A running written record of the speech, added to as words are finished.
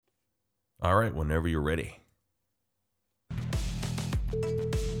All right, whenever you're ready.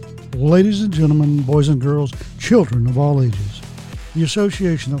 Ladies and gentlemen, boys and girls, children of all ages, the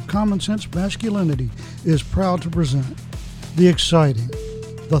Association of Common Sense Masculinity is proud to present the exciting,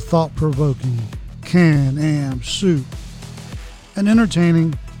 the thought-provoking Can-Am Soup, an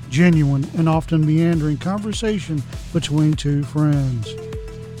entertaining, genuine, and often meandering conversation between two friends.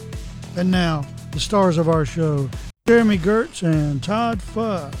 And now, the stars of our show, Jeremy Gertz and Todd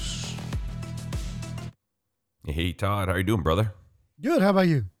Fuss. Hey, Todd, how you doing, brother? Good, how about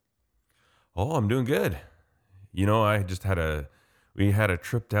you? Oh, I'm doing good. You know, we had a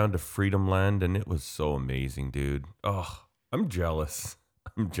trip down to Freedom Land, and it was so amazing, dude. Oh, I'm jealous.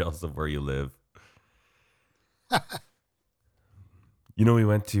 I'm jealous of where you live. You know, we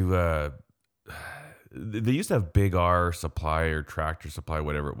went to, they used to have Big R Supply or Tractor Supply,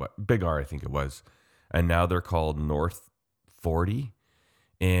 whatever it was. Big R, I think it was. And now they're called North 40.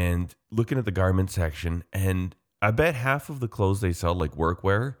 And looking at the garment section, and I bet half of the clothes they sell, like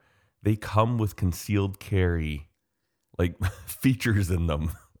workwear, they come with concealed carry, like features in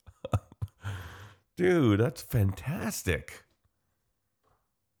them. Dude, that's fantastic.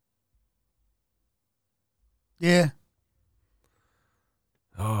 Yeah.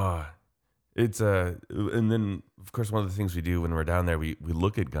 Oh, and then of course one of the things we do when we're down there, we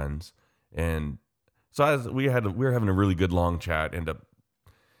look at guns, and so as we were having a really good long chat, end up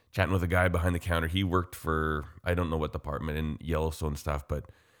chatting with a guy behind the counter. He worked for, I don't know what department in Yellowstone stuff, but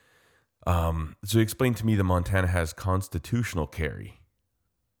so he explained to me that Montana has constitutional carry,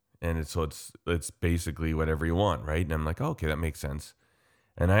 and it's basically whatever you want, right? And I'm like, oh, okay, that makes sense.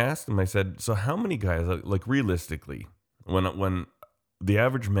 And I asked him, I said, so how many guys, like realistically, when the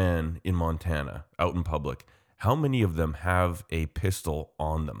average man in Montana out in public, how many of them have a pistol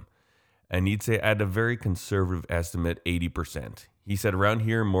on them? And he'd say, at a very conservative estimate, 80%. He said around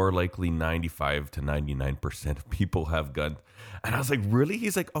here, more likely 95 to 99% of people have guns. And I was like, really?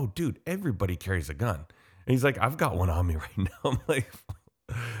 He's like, oh, dude, everybody carries a gun. And he's like, I've got one on me right now. I'm like,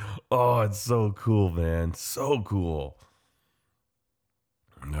 oh, it's so cool, man. So cool.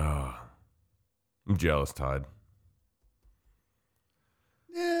 Oh, I'm jealous, Todd.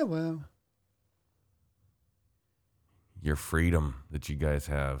 Yeah, well. Your freedom that you guys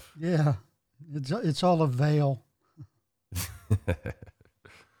have. Yeah, it's all a veil.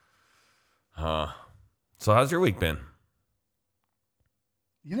 Huh. So how's your week been?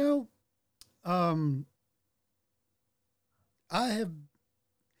 You know,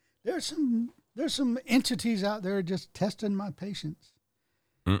 there's some entities out there just testing my patience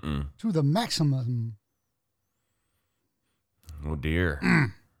to the maximum. Oh dear.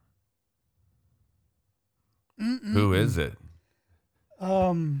 Who is it?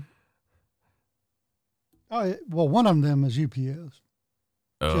 Well, one of them is UPS.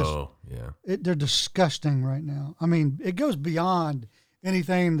 Oh, yeah. They're disgusting right now. I mean, it goes beyond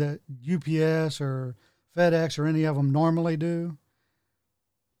anything that UPS or FedEx or any of them normally do.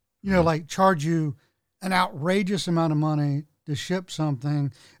 You know, like charge you an outrageous amount of money to ship something,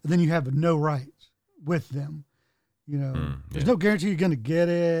 and then you have no rights with them. You know, there's no guarantee you're going to get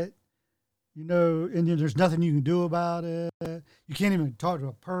it. You know, and there's nothing you can do about it. You can't even talk to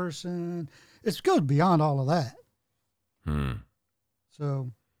a person. It goes beyond all of that.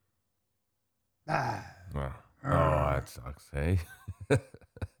 So, well, that sucks, hey?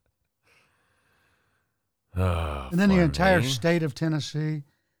 And then the entire state of Tennessee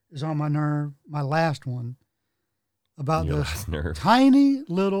is on my nerve. My last one about this tiny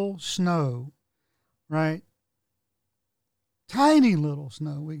little snow, right? Tiny little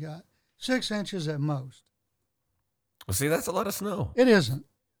snow we got. 6 inches at most. Well, see, that's a lot of snow. It isn't.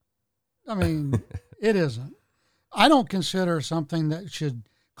 I mean, it isn't. I don't consider something that should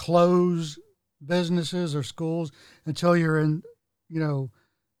close businesses or schools until you're in, you know,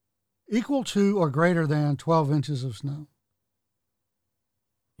 equal to or greater than 12 inches of snow.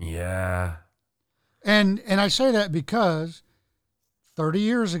 Yeah. And I say that because 30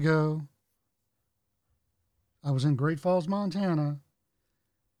 years ago, I was in Great Falls, Montana,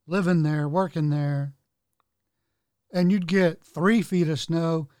 living there, working there, and you'd get 3 feet of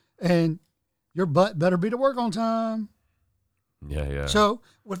snow, and your butt better be to work on time. Yeah. So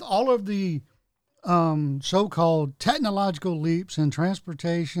with all of the so-called technological leaps in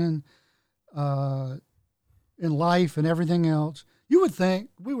transportation, in life and everything else, you would think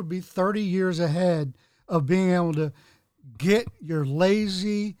we would be 30 years ahead of being able to get your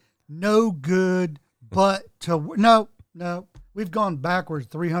lazy, no good butt to... No. We've gone backwards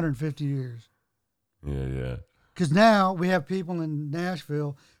 350 years. Yeah. Because now we have people in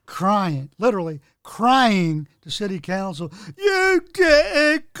Nashville literally crying to city council, you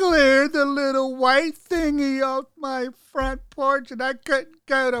can't clear the dinghy off my front porch and I couldn't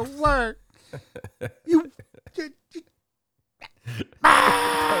go to work. You.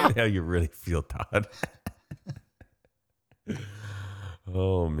 How you really feel, Todd.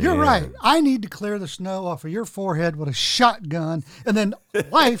 Oh, man. You're right. I need to clear the snow off of your forehead with a shotgun, and then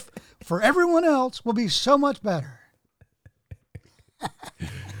life for everyone else will be so much better.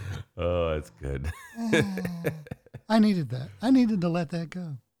 Oh, that's good. I needed that. I needed to let that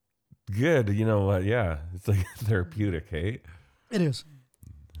go. Good. You know what? Yeah. It's like therapeutic, hey? It is.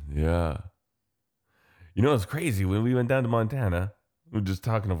 Yeah. You know, it's crazy. When we went down to Montana, we were just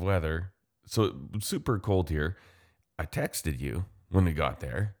talking of weather. So it was super cold here. I texted you when we got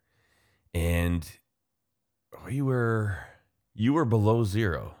there, and you were below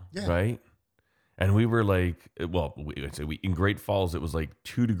zero, Yeah. right? And we were like, well, in Great Falls, it was like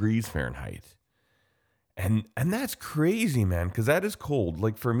 2 degrees Fahrenheit. And that's crazy, man, because that is cold.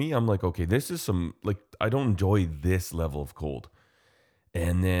 Like for me, I'm like, okay, this is I don't enjoy this level of cold.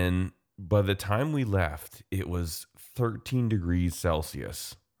 And then by the time we left, it was 13 degrees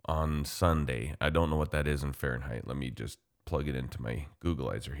Celsius on Sunday. I don't know what that is in Fahrenheit. Let me just plug it into my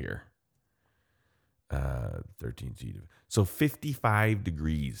Googleizer here. 13 C. So 55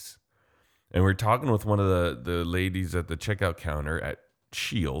 degrees. And we're talking with one of the ladies at the checkout counter at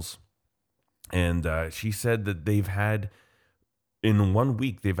Shields. And she said that they've had, in 1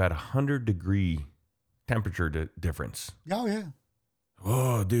 week, they've had 100-degree temperature difference. Oh, yeah.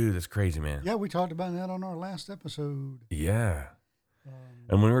 Oh, dude, that's crazy, man. Yeah, we talked about that on our last episode. Yeah.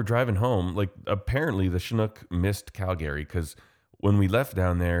 And when we were driving home, like, apparently the Chinook missed Calgary because when we left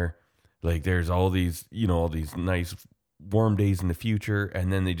down there, like, there's all these nice warm days in the future,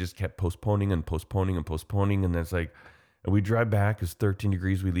 and then they just kept postponing and postponing and postponing, and then it's like, and we drive back, it's 13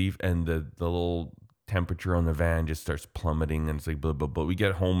 degrees, we leave, and the little temperature on the van just starts plummeting, and it's like, blah, blah, blah. We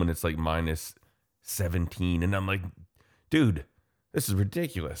get home, and it's like minus 17, and I'm like, dude, this is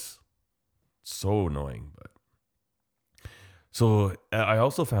ridiculous. So annoying. But so I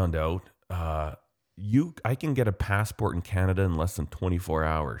also found out I can get a passport in Canada in less than 24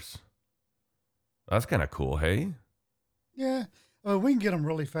 hours. That's kind of cool, hey? Yeah. We can get them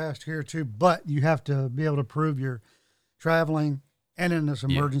really fast here, too, but you have to be able to prove you're traveling and in this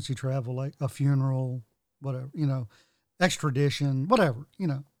emergency travel, like a funeral, whatever, extradition, whatever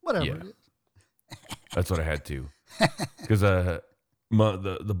it is. That's what I had to. Because the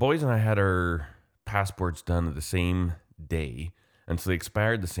boys and I had our passports done the same day, and so they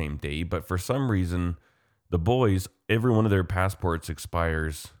expired the same day. But for some reason, the boys, every one of their passports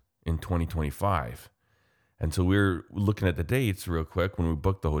expires in 2025. And so we were looking at the dates real quick when we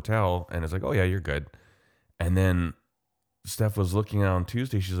booked the hotel, and it's like, oh, yeah, you're good. And then Steph was looking on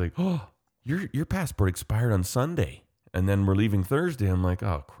Tuesday. She's like, oh, your passport expired on Sunday. And then we're leaving Thursday. I'm like,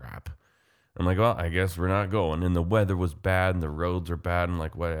 oh, crap. I'm like, well, I guess we're not going. And the weather was bad and the roads are bad. And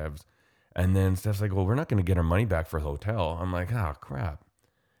like, whatever. And then Steph's like, well, we're not going to get our money back for the hotel. I'm like, oh, crap.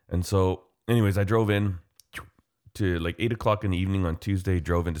 And so anyways, I drove in to like 8 o'clock in the evening on Tuesday,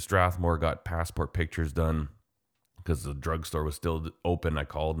 drove into Strathmore, got passport pictures done because the drugstore was still open. I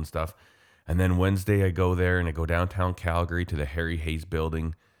called and stuff. And then Wednesday I go there and I go downtown Calgary to the Harry Hayes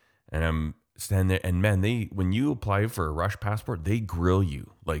building, and I'm standing there, and man, when you apply for a rush passport, they grill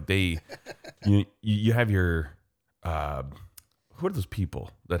you. Like you have your, who are those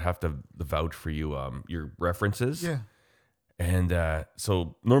people that have to vouch for you? Your references. Yeah. And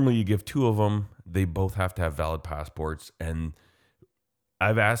so normally you give 2 of them. They both have to have valid passports. And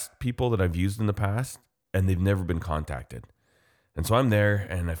I've asked people that I've used in the past, and they've never been contacted. And so I'm there,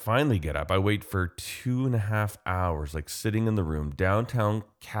 and I finally get up. I wait for 2.5 hours, like sitting in the room, downtown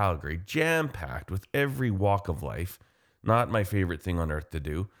Calgary, jam-packed with every walk of life. Not my favorite thing on earth to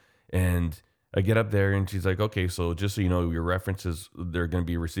do. And I get up there, and she's like, okay, so just so you know, your references, they're going to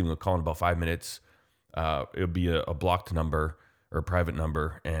be receiving a call in about 5 minutes. It'll be a blocked number or a private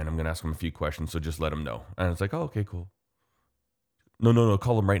number, and I'm going to ask them a few questions, so just let them know. And it's like, oh, okay, cool. No,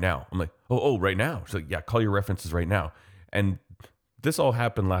 call them right now. I'm like, oh, right now? She's like, yeah, call your references right now. And this all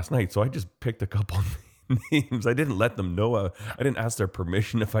happened last night, so I just picked a couple names. I didn't let them know. I didn't ask their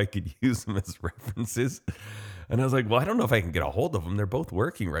permission if I could use them as references. And I was like, well, I don't know if I can get a hold of them. They're both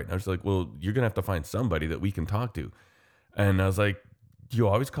working right now. She's like, well, you're going to have to find somebody that we can talk to. And I was like, do you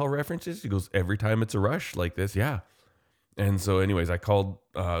always call references? He goes, every time it's a rush like this, yeah. And so anyways, I called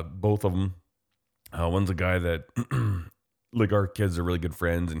both of them. One's a guy that, like, our kids are really good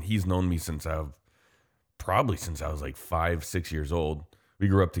friends, and he's known me since I was like 5-6 years old. We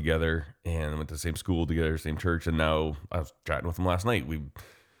grew up together and went to the same school together, same church. And now I was chatting with him last night. We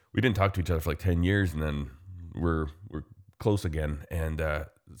didn't talk to each other for like 10 years, and then we're close again. And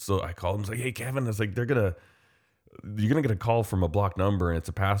So I called him. I was like, hey, Kevin, I was like, you're going to get a call from a blocked number and it's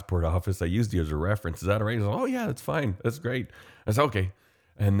a passport office. I used you as a reference. Is that all right? He's like, oh, yeah, that's fine. That's great. I said, okay.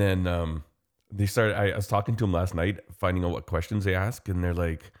 And then I was talking to him last night, finding out what questions they ask. And they're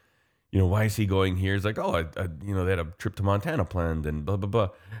like, why is he going here? He's like, oh, they had a trip to Montana planned and blah, blah, blah.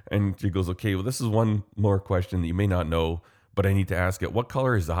 And she goes, okay, well, this is one more question that you may not know, but I need to ask it. What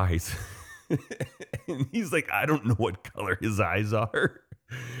color are his eyes? And he's like, I don't know what color his eyes are.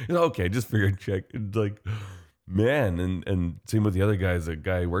 And, okay, just figured check. It's like, man. And same with the other guys. The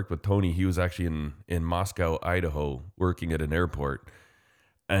guy who worked with Tony, he was actually in Moscow, Idaho, working at an airport.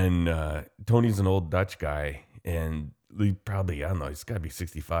 And Tony's an old Dutch guy. And he probably, I don't know, he's got to be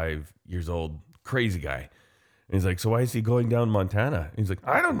 65 years old. Crazy guy. And he's like, so why is he going down Montana? And he's like,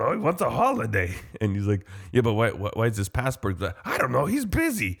 I don't know. He wants a holiday. And he's like, yeah, but why is this passport? He's like, I don't know. He's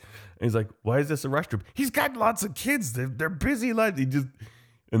busy. And he's like, why is this a rush trip? He's got lots of kids. They're busy. Like,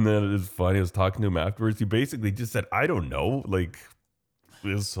 and then it was funny. I was talking to him afterwards. He basically just said, I don't know. Like, it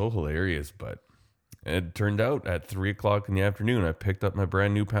was so hilarious. But it turned out at 3:00 in the afternoon, I picked up my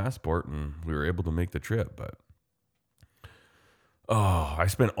brand new passport and we were able to make the trip. But, I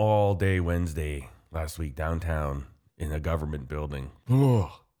spent all day Wednesday last week downtown in a government building.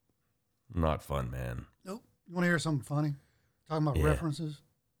 Oh, not fun, man. Nope. You want to hear something funny? Talking about references.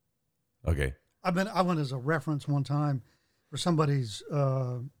 Okay. I went as a reference one time for somebody's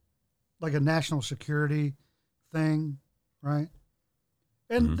like a national security thing, right?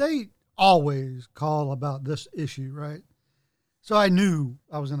 And they always call about this issue, right? So I knew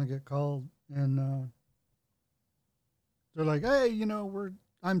I was going to get called, and they're like, "Hey,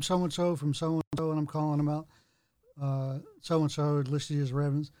 I'm so and so from so and so, and I'm calling about so and so listed as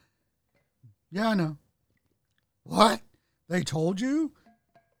reference." Yeah, I know. What? They told you?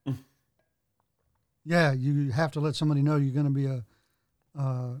 Yeah, you have to let somebody know you're going to be a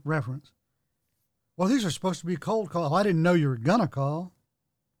reference. Well, these are supposed to be cold call. I didn't know you were going to call.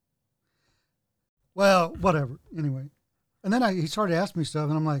 Well, whatever. Anyway. And then he started asking me stuff,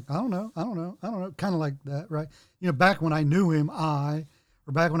 and I'm like, I don't know. Kind of like that, right? Back when I knew him, or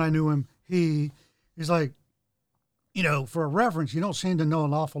back when I knew him, he's like, for a reference, you don't seem to know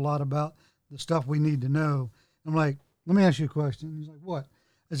an awful lot about the stuff we need to know. I'm like, let me ask you a question. He's like, what?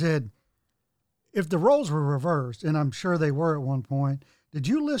 I said, if the roles were reversed, and I'm sure they were at one point, did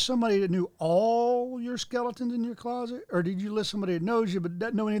you list somebody that knew all your skeletons in your closet? Or did you list somebody that knows you but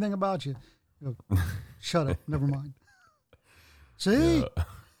doesn't know anything about you? Shut up. Never mind. See?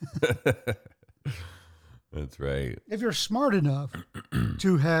 Yeah. That's right. If you're smart enough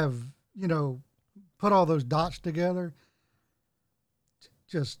to have, put all those dots together,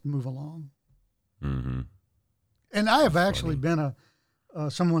 just move along. Mm-hmm. And I have actually been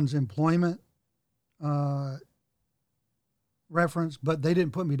someone's employment reference, but they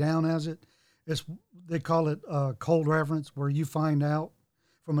didn't put me down as it. They call it a cold reference, where you find out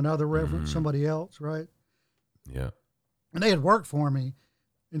from another reference, somebody else, right? Yeah. And they had worked for me.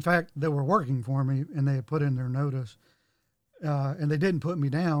 In fact, they were working for me, and they had put in their notice. And they didn't put me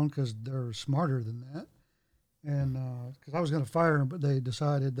down because they're smarter than that. And because I was going to fire them, but they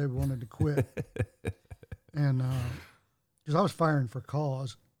decided they wanted to quit. And because I was firing for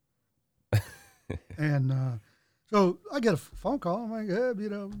cause. And so I get a phone call. I'm like, hey,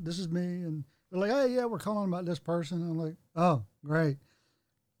 this is me. And they're like, hey, yeah, we're calling about this person. I'm like, oh, great.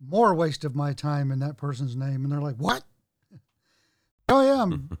 More waste of my time in that person's name. And they're like, what? Oh, yeah,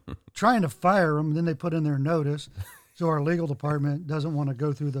 I'm trying to fire them. Then they put in their notice. So our legal department doesn't want to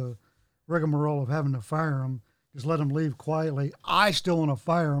go through the rigmarole of having to fire them. Just let them leave quietly. I still want to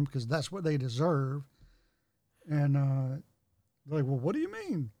fire them because that's what they deserve. And they're like, well, what do you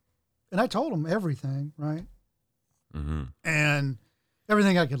mean? And I told them everything, right? Mm-hmm. And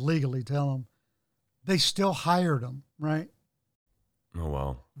everything I could legally tell them. They still hired them, right? Oh,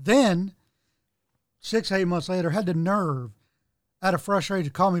 wow. Then 6-8 months later, had the nerve, out of frustration,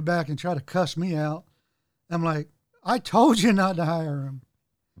 to call me back and try to cuss me out. I'm like, I told you not to hire him.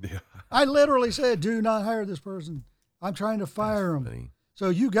 Yeah. I literally said, do not hire this person. I'm trying to fire him. Funny. So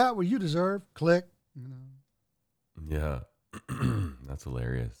you got what you deserve. Click. Yeah. That's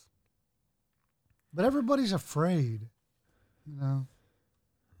hilarious. But everybody's afraid, Yeah.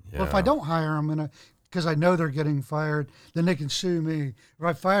 Well, if I don't hire them because I know they're getting fired, then they can sue me. If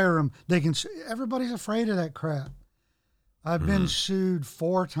I fire them, they can sue. Everybody's afraid of that crap. I've been sued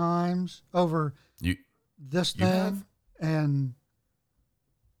 4 times over this thing. Have? And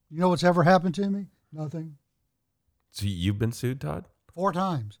you know what's ever happened to me? Nothing. So you've been sued, Todd? 4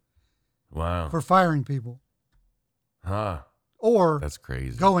 times. Wow. For firing people. Huh. Or that's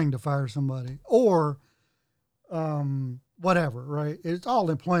crazy. Going to fire somebody. Or whatever, right? It's all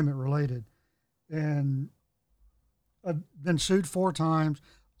employment related. And I've been sued 4 times.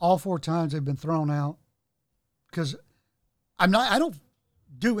 All 4 times they've been thrown out because I don't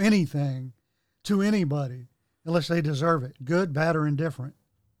do anything to anybody unless they deserve it, good, bad, or indifferent.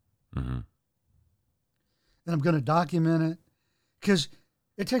 Mm-hmm. And I'm going to document it because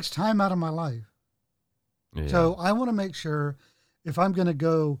it takes time out of my life. Yeah. So I want to make sure if I'm going to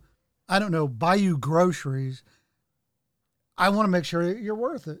go, I don't know, buy you groceries, I want to make sure you're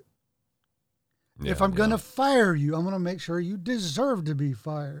worth it. Yeah, If I'm going to fire you, I'm going to make sure you deserve to be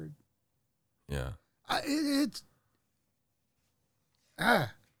fired. Yeah. It's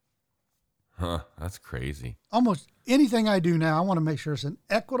That's crazy. almost anything I do now, I want to make sure it's an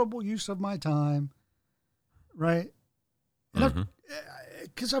equitable use of my time, right? Mm-hmm.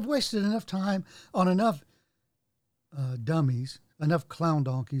 Because I've wasted enough time on enough dummies, enough clown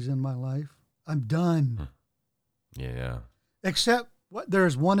donkeys in my life. I'm done. Yeah. Except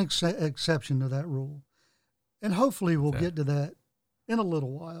there's one exception to that rule. And hopefully we'll get to that in a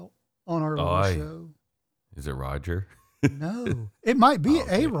little while on our little show. Is it Roger? No. It might be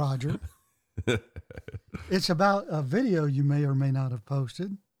okay. a Roger. It's about a video you may or may not have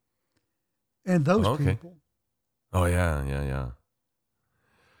posted. And those people. Oh, yeah.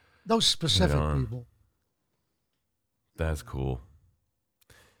 Those specific people. That's cool.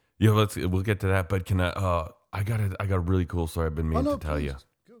 Yeah, we'll get to that. But can I got a really cool story I've been meaning to tell you.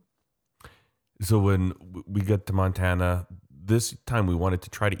 Go. So when we got to Montana, this time we wanted to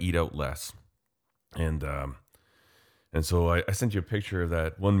try to eat out less, and so I sent you a picture of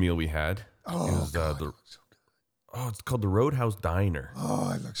that one meal we had. Oh, it was, God, it looks so good. It's called the Roadhouse Diner.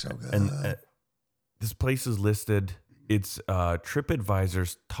 Oh, it looks so good. And this place is listed. It's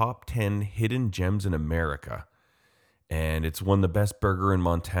TripAdvisor's top 10 hidden gems in America. And it's won the best burger in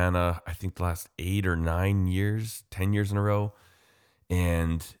Montana, I think the last 8 or 9 years, 10 years in a row.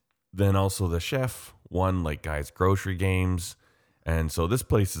 And then also the chef won like Guys Grocery Games. And so this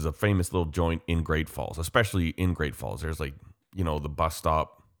place is a famous little joint in Great Falls, especially in Great Falls. There's like, the bus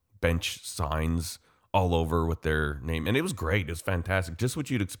stop bench signs all over with their name. And it was great. It was fantastic. Just what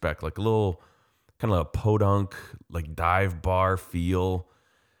you'd expect, like a little kind of a podunk, like dive bar feel.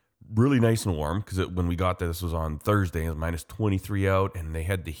 Really nice and warm because when we got there, this was on Thursday. It was minus 23 out, and they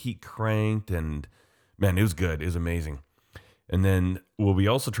had the heat cranked, and man, it was good. It was amazing. And then what we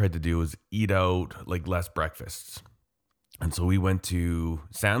also tried to do was eat out like less breakfasts. And so we went to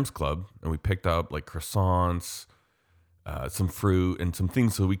Sam's Club and we picked up like croissants, some fruit, and some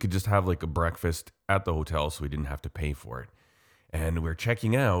things so we could just have like a breakfast at the hotel so we didn't have to pay for it. And we're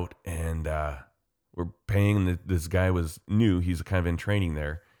checking out, and we're paying. This guy was new. He's kind of in training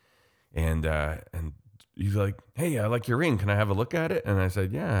there. And he's like, "Hey, I like your ring. Can I have a look at it?" And I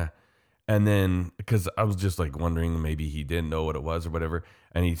said, "Yeah." And then, because I was just like wondering, maybe he didn't know what it was or whatever.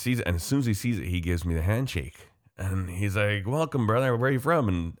 And he sees it, and as soon as he sees it, he gives me the handshake. And he's like, "Welcome, brother. Where are you from?"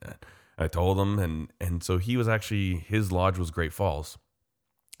 And I told him, and so he was actually, his lodge was Great Falls,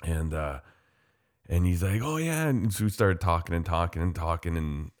 and he's like, "Oh yeah," and so we started talking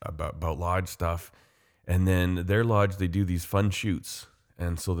and about lodge stuff, and then their lodge, they do these fun shoots.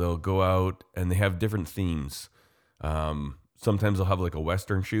 And so they'll go out and they have different themes. Sometimes they'll have like a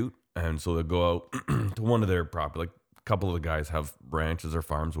Western shoot. And so they'll go out to one of their property. Like a couple of the guys have ranches or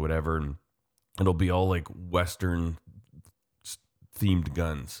farms or whatever. And it'll be all like Western themed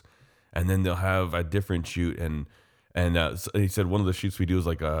guns. And then they'll have a different shoot. And so he said one of the shoots we do is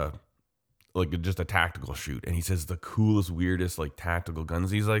just a tactical shoot. And he says the coolest, weirdest like tactical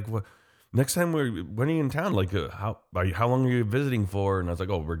guns. He's like, "What? Next time when are you in town? Like, how long are you visiting for?" And I was like,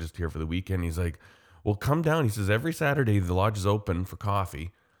 "Oh, we're just here for the weekend." He's like, "Well, come down." He says, "Every Saturday, the lodge is open for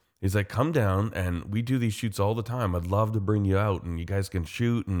coffee." He's like, "Come down, and we do these shoots all the time. I'd love to bring you out, and you guys can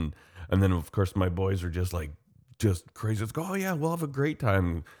shoot." And then, of course, my boys are just crazy. It's like, "Oh, yeah, we'll have a great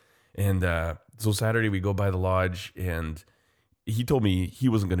time." And so Saturday, we go by the lodge, and he told me he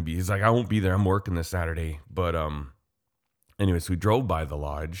wasn't going to be. He's like, "I won't be there. I'm working this Saturday." But anyways, we drove by the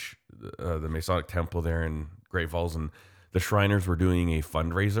lodge, the Masonic Temple there in Great Falls, and the Shriners were doing a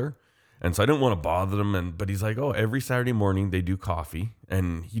fundraiser. And so I didn't want to bother them. But he's like, "Oh, every Saturday morning they do coffee."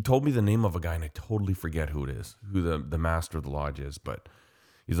 And he told me the name of a guy, and I totally forget who it is, who the master of the lodge is. But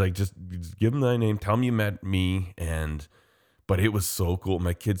he's like, just give him the name, tell him you met me. But it was so cool.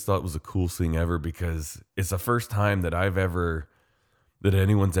 My kids thought it was the coolest thing ever because it's the first time that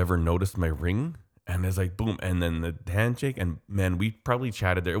anyone's ever noticed my ring. And it's like, boom. And then the handshake. And man, we probably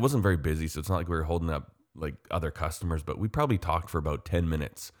chatted there. It wasn't very busy, so it's not like we were holding up like other customers, but we probably talked for about 10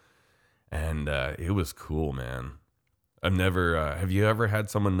 minutes. And it was cool, man. I've never. Have you ever had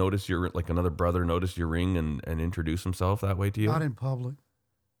someone notice like another brother notice your ring and introduce himself that way to you? Not in public.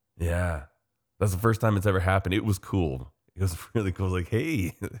 Yeah, that's the first time it's ever happened. It was cool. It was really cool. Like,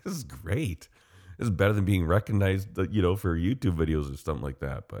 hey, this is great. This is better than being recognized, for YouTube videos or something like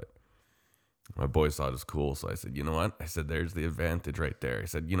that. But my boys thought it was cool, so I said, you know what? I said, there's the advantage right there. I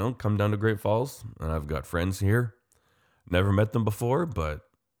said, come down to Great Falls, and I've got friends here. Never met them before, but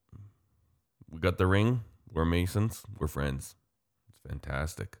we got the ring. We're Masons. We're friends. It's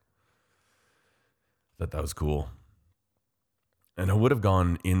fantastic. Thought that was cool. And I would have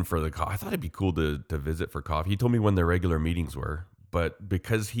gone in for the coffee. I thought it'd be cool to visit for coffee. He told me when their regular meetings were, but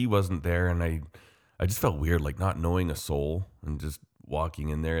because he wasn't there, and I just felt weird, like not knowing a soul and just walking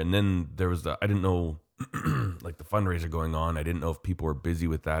in there. And then there was I didn't know, like the fundraiser going on. I didn't know if people were busy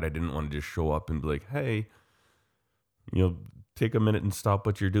with that. I didn't want to just show up and be like, hey, take a minute and stop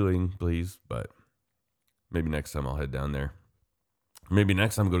what you're doing, please. But maybe next time I'll head down there. Maybe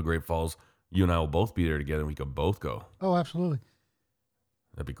next time I go to Great Falls, you and I will both be there together and we could both go. Oh, absolutely.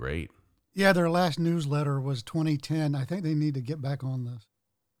 That'd be great. Yeah, their last newsletter was 2010. I think they need to get back on this.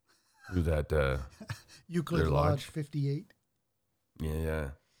 Who's that? Euclid Lodge 58. Yeah.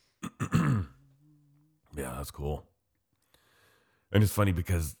 Yeah, that's cool. And it's funny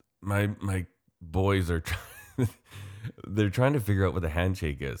because my boys are they're trying to figure out what the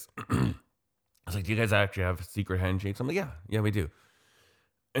handshake is. I was like, do you guys actually have secret handshakes? I'm like, yeah, we do.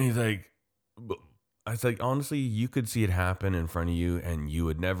 And he's like, I was like, honestly, you could see it happen in front of you and you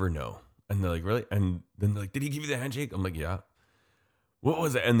would never know. And they're like, really? And then they're like, did he give you the handshake? I'm like, yeah. What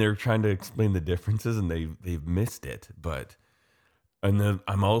was it? And they're trying to explain the differences and they've missed it. And then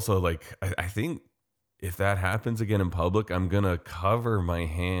I'm also like, I think if that happens again in public, I'm going to cover my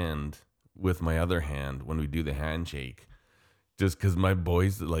hand with my other hand when we do the handshake. Just because my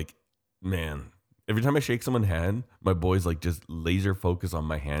boys, like, man, every time I shake someone's hand, my boys like just laser focus on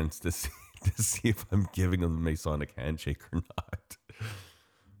my hands to see if I'm giving them the Masonic handshake or not.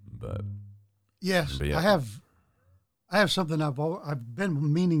 But yes, yeah. I have something I've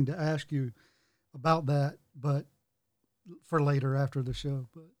been meaning to ask you about that, but for later after the show.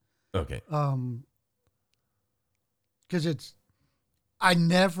 But okay, because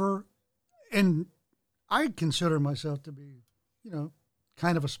and I consider myself to be,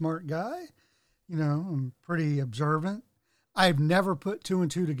 kind of a smart guy. I'm pretty observant. I've never put two and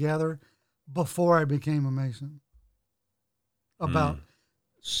two together before I became a Mason about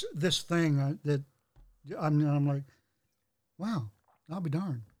this thing that I'm like, wow, I'll be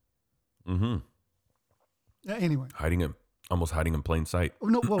darned. Mm-hmm. Anyway, almost hiding in plain sight.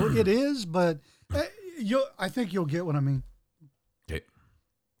 No, well, it is, but I think you'll get what I mean. Okay.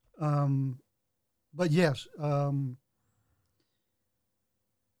 But yes,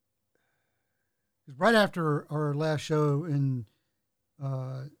 right after our last show,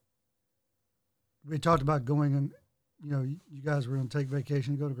 we talked about going, and you guys were going to take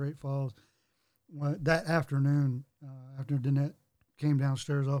vacation, go to Great Falls. That afternoon, after Danette came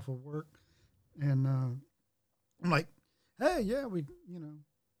downstairs off of work, and I'm like, hey, yeah, we,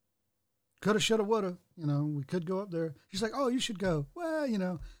 coulda, shoulda, woulda, we could go up there. She's like, oh, you should go.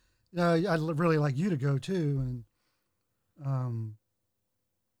 Well, I'd really like you to go too. And,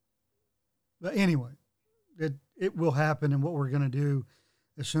 but anyway, it will happen. And what we're going to do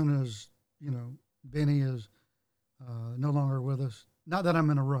as soon as, Benny is no longer with us. Not that I'm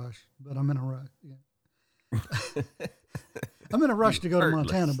in a rush, but I'm in a rush. Yeah. I'm in a rush to go to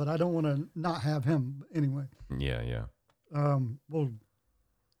Montana, but I don't want to not have him anyway. Yeah. We'll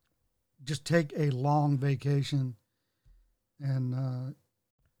just take a long vacation, and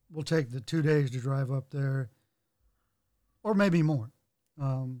we'll take the 2 days to drive up there, or maybe more.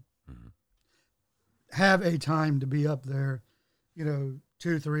 Have a time to be up there, 2,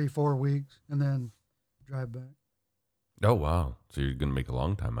 3, 4 weeks, and then drive back. Oh, wow. So you're going to make a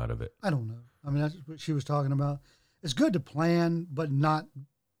long time out of it. I don't know. I mean, that's what she was talking about. It's good to plan, but not,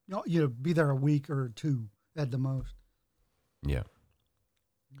 be there a week or two at the most. Yeah.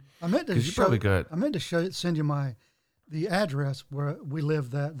 I meant to send you the address where we live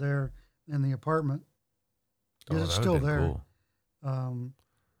there in the apartment. Because it's still there. Cool.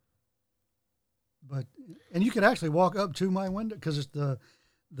 And you could actually walk up to my window because it's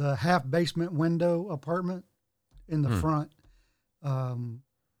the half basement window apartment in the front.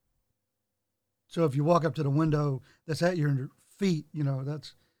 So if you walk up to the window that's at your feet,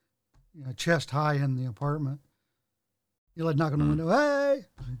 that's chest high in the apartment. You like knock on the window, hey,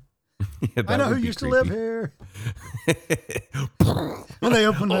 yeah, I know who used to live here. When they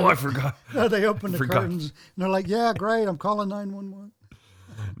open I forgot. They open the curtains and they're like, yeah, great, I'm calling 911.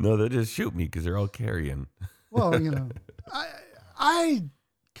 No, they just shoot me because they're all carrying. Well, I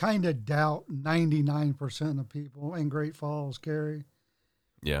kind of doubt 99% of people in Great Falls carry,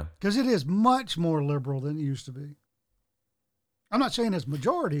 Yeah. because it is much more liberal than it used to be. I'm not saying it's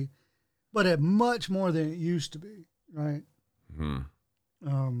majority, but it much more than it used to be, right? Hmm.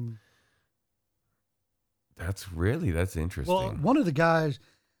 Um, That's interesting. well, one of the guys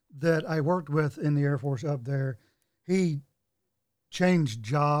that I worked with in the Air Force up there, he changed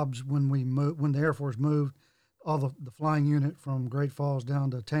jobs when when the Air Force moved all the flying unit from Great Falls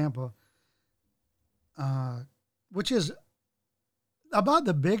down to Tampa, which is about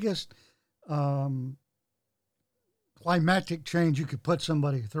the biggest climatic change you could put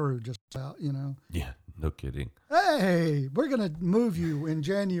somebody through. Just about, Yeah, no kidding. hey, we're gonna move you in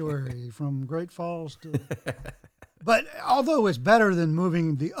January from Great Falls to. But although it's better than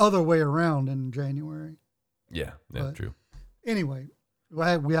moving the other way around in January. Yeah, that's But true. anyway,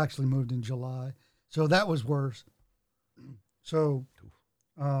 we actually moved in July, so that was worse. So,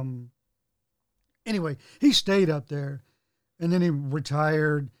 anyway, he stayed up there, and then he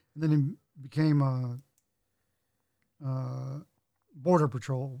retired, and then he became a border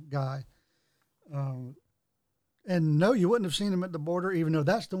patrol guy. And no, you wouldn't have seen him at the border, even though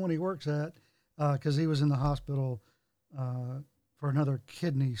that's the one he works at, because he was in the hospital for another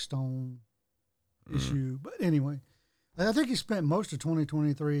kidney stone issue. But anyway, I think he spent most of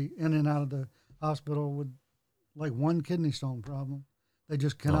 2023 in and out of the hospital with like one kidney stone problem. They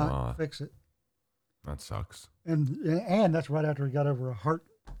just cannot fix it. That sucks. And that's right after he got over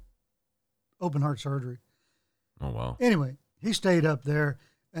open heart surgery. Oh, wow. Anyway, he stayed up there,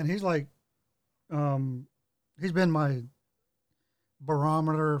 and he's like, he's been my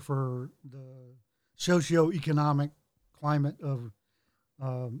barometer for the socioeconomic climate of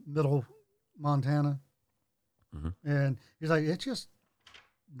middle Montana. Mm-hmm. And he's like, it's just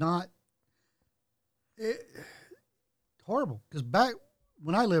not horrible. Because back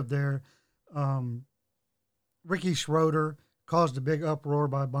when I lived there, Ricky Schroeder caused a big uproar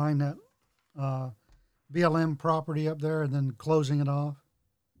by buying that BLM property up there and then closing it off.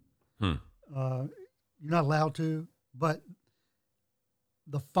 You're not allowed to, but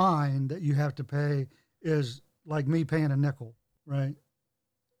the fine that you have to pay is like me paying a nickel, right?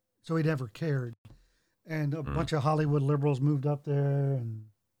 So he never cared. And a bunch of Hollywood liberals moved up there. And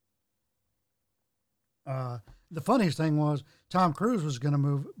the funniest thing was Tom Cruise was going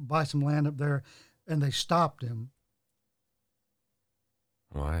to buy some land up there, and they stopped him.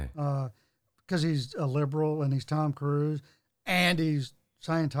 Why? Because he's a liberal, and he's Tom Cruise, and he's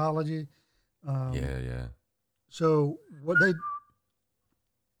Scientology. Yeah. So what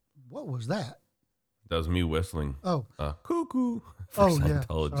was that? That was me whistling. Oh, cuckoo for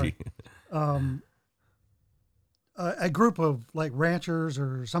Scientology. Yeah, a group of like ranchers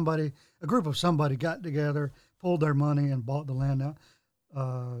or a group of somebody got together, pulled their money, and bought the land out.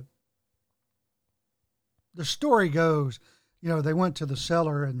 The story goes, they went to the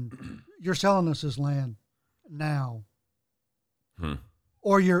seller and you're selling us this land now,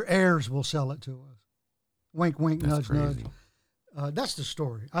 or your heirs will sell it to us. Wink, wink, That's nudge, crazy. nudge. That's the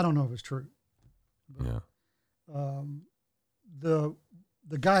story. I don't know if it's true. But, Yeah.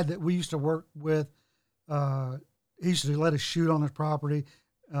 The guy that we used to work with, he used to let us shoot on his property,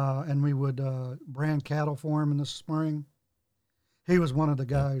 and we would brand cattle for him in the spring. He was one of the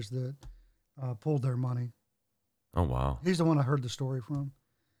guys that pulled their money. Oh, wow. He's the one I heard the story from.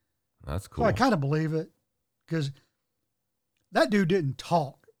 That's cool. So I kind of believe it, because that dude didn't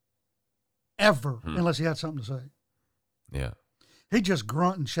talk ever unless he had something to say. Yeah. He'd just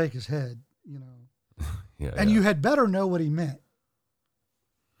grunt and shake his head, Yeah. And you had better know what he meant.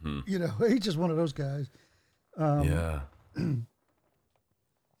 Hmm. He's just one of those guys. Yeah. And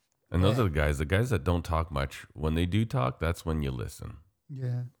those are the guys that don't talk much. When they do talk, that's when you listen.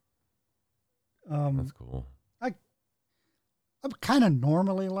 Yeah. That's cool. I'm kind of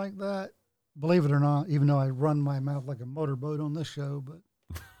normally like that, believe it or not, even though I run my mouth like a motorboat on this show. But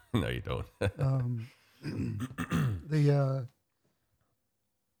No, you don't.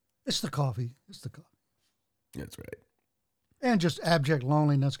 It's the coffee. That's right. And just abject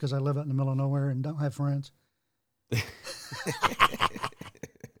loneliness because I live out in the middle of nowhere and don't have friends.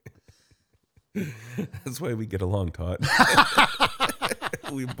 That's why we get along, Todd.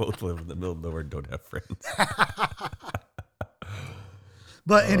 We both live in the middle of nowhere and don't have friends.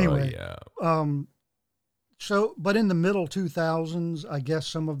 But anyway, yeah. But in the middle 2000s, I guess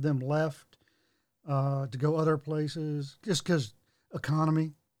some of them left to go other places just because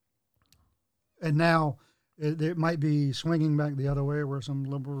economy. And now it might be swinging back the other way where some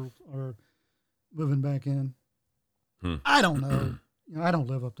liberals are moving back in. I don't know. I don't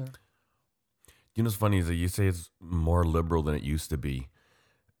live up there. You know what's funny is that you say it's more liberal than it used to be.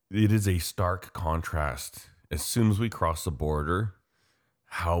 It is a stark contrast. As soon as we cross the border,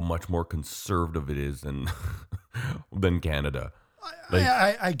 how much more conservative it is than than Canada. Like,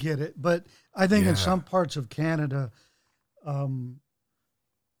 I get it, but I think in yeah, some parts of Canada, um,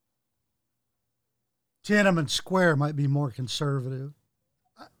 Tiananmen Square might be more conservative.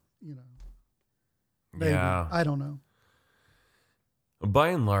 You know, maybe. yeah. I don't know. By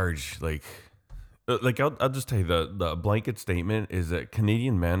and large, I'll just tell you the blanket statement is that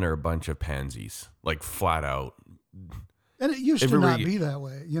Canadian men are a bunch of pansies, like flat out. And it used to Everywhere not you, be that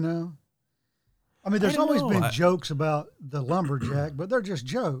way, you know? I mean, I there's don't always know. been jokes about the lumberjack, but they're just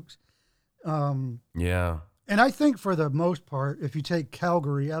jokes. Yeah. And I think for the most part, if you take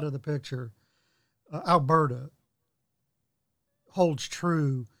Calgary out of the picture, Alberta holds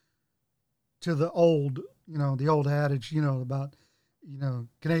true to the old adage, about,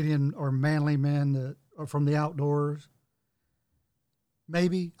 Canadian or manly men that are from the outdoors.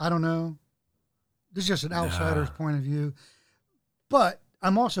 Maybe, I don't know. This is just an outsider's Nah. point of view. But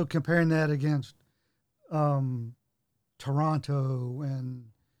I'm also comparing that against Toronto and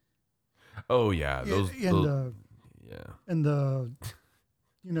Oh yeah. and the Yeah. and the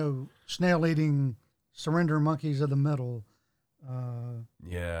snail eating surrender monkeys of the middle.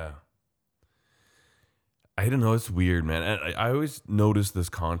 Yeah. I don't know. It's weird, man. I always notice this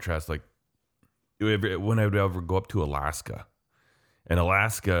contrast. Like when I would ever go up to Alaska, and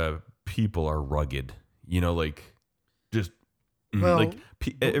Alaska people are rugged. Like just Well, those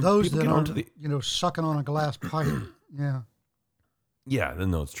people that get onto aren't the sucking on a glass pipe. Yeah. yeah.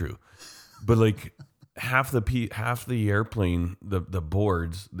 No, it's true. But like half the airplane, the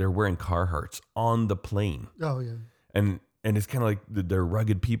boards, they're wearing Carhartts on the plane. Oh yeah. And it's kind of like they're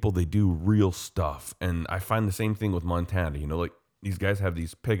rugged people. They do real stuff. And I find the same thing with Montana. Like these guys have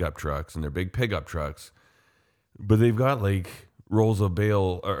these pickup trucks and they're big pickup trucks, but they've got like rolls of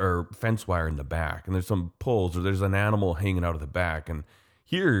bale or fence wire in the back, and there's some poles or there's an animal hanging out of the back. And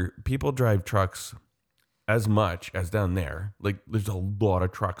here, people drive trucks as much as down there. Like there's a lot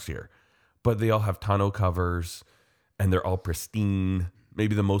of trucks here, but they all have tonneau covers and they're all pristine.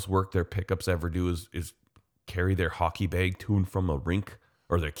 Maybe the most work their pickups ever do is carry their hockey bag to and from a rink,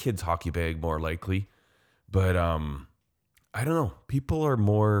 or their kid's hockey bag more likely. But I don't know. People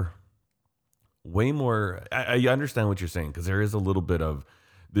are way more. I understand what you're saying, because there is a little bit of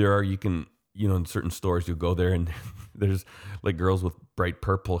you can in certain stores you go there and there's like girls with bright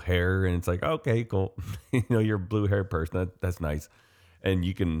purple hair, and it's like, okay, cool. You're a blue hair person. That's nice, and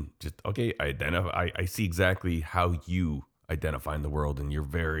you can just identify. I see exactly how you identify in the world, and you're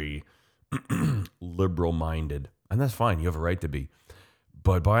very liberal minded, and that's fine. You have a right to be.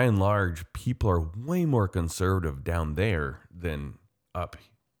 But by and large, people are way more conservative down there than up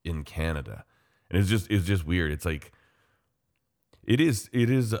in Canada. And it's just weird. It's like it is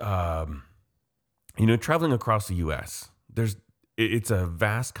traveling across the US. It's a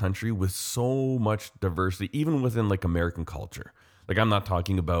vast country with so much diversity, even within like American culture. Like I'm not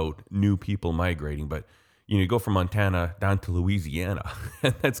talking about new people migrating, but you go from Montana down to Louisiana,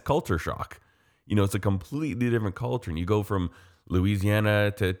 and that's culture shock. It's a completely different culture. And you go from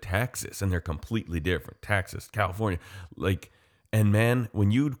Louisiana to Texas, and they're completely different. Texas, California, and man,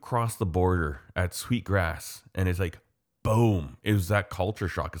 when you cross the border at Sweetgrass, and it's like, boom, it was that culture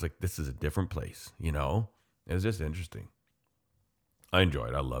shock. It's like, this is a different place, It was just interesting. I enjoy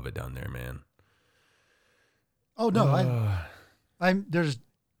it. I love it down there, man. Oh no, there's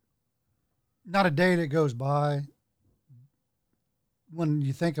not a day that goes by when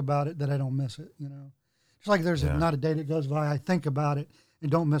you think about it that I don't miss it. Just like there's not a day that goes by I think about it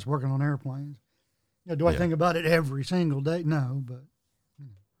and don't miss working on airplanes. Do I think about it every single day? No, but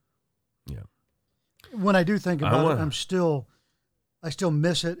yeah. When I do think about it, I still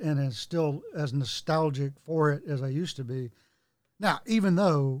miss it, and it's still as nostalgic for it as I used to be. Now, even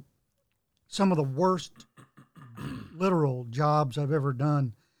though some of the worst literal jobs I've ever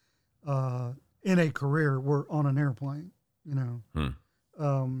done in a career were on an airplane,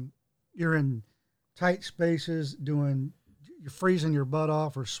 you're in tight spaces you're freezing your butt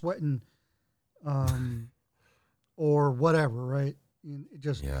off or sweating, or whatever, right?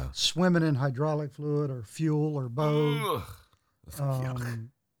 Just swimming in hydraulic fluid or fuel or both.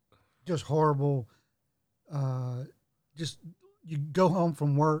 Just horrible. Just you go home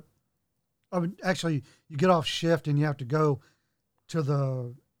from work. I mean, actually, you get off shift and you have to go to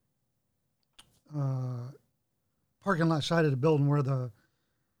the parking lot side of the building where the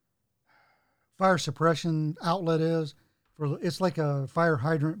fire suppression outlet is. It's like a fire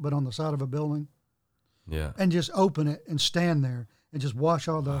hydrant, but on the side of a building. Yeah. And just open it and stand there and just wash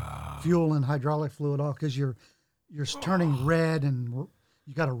all the fuel and hydraulic fluid off because you're turning red and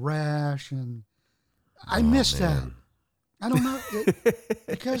you got a rash. And I miss that. I don't know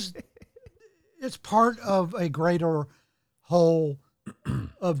because it's part of a greater whole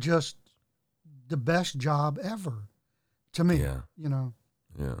of just the best job ever to me. Yeah. You know.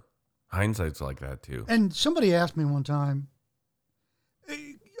 Yeah. Hindsight's like that too. And somebody asked me one time,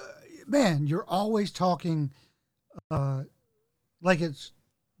 man, you're always talking like it's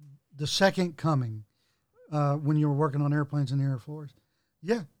the second coming when you were working on airplanes in the Air Force.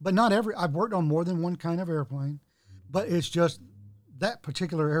 Yeah, but not every. I've worked on more than one kind of airplane, but it's just that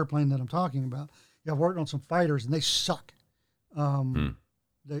particular airplane that I'm talking about. Yeah, I've worked on some fighters, and they suck.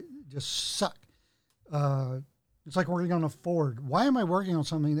 They just suck. It's like working on a Ford. Why am I working on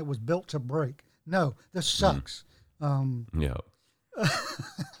something that was built to break? No, this sucks. Yeah.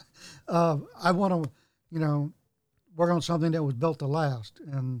 I want to, work on something that was built to last.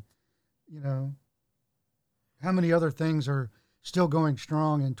 And, how many other things are still going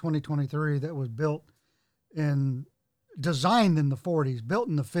strong in 2023 that was built and designed in the 40s, built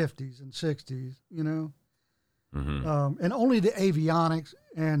in the 50s and 60s, and only the avionics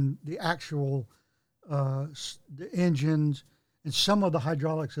and the actual the engines and some of the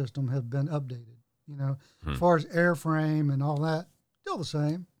hydraulic system have been updated. As far as airframe and all that, still the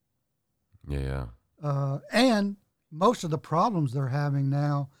same. Yeah. And most of the problems they're having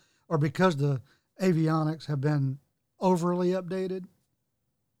now are because the avionics have been overly updated.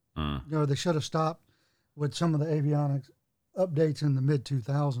 They should have stopped with some of the avionics updates in the mid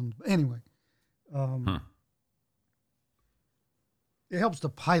 2000s. Anyway, it helps the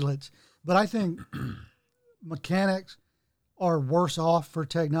pilots, but I think mechanics are worse off for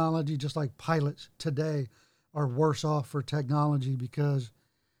technology, just like pilots today are worse off for technology because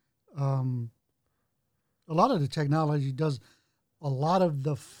a lot of the technology does a lot of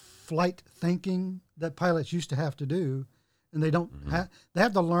the flight thinking that pilots used to have to do, and they don't they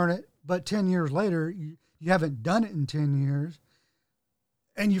have to learn it. But 10 years later, you haven't done it in 10 years,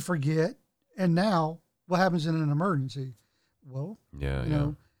 and you forget. And now, what happens in an emergency? Well,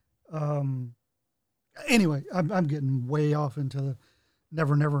 anyway, I'm getting way off into the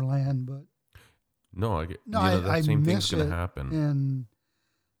Never Never Land, but no, I get the same thing's going to happen,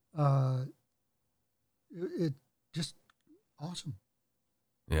 and it just awesome.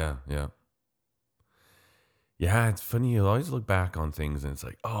 Yeah. It's funny. You always look back on things and it's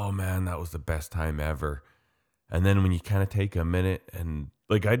like, oh man, that was the best time ever. And then when you kind of take a minute and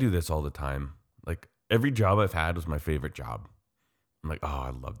like I do this all the time, like every job I've had was my favorite job. I'm like, oh, I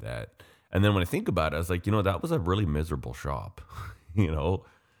love that. And then when I think about it, I was like, that was a really miserable shop. It's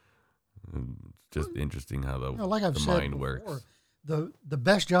just interesting how the mind works. The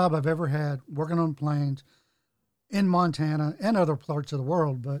best job I've ever had working on planes in Montana and other parts of the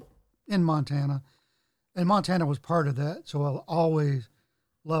world, but in Montana, and Montana was part of that. So I'll always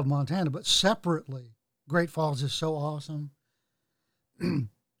love Montana, but separately, Great Falls is so awesome.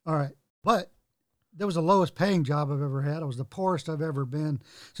 All right. But that was the lowest paying job I've ever had. It was the poorest I've ever been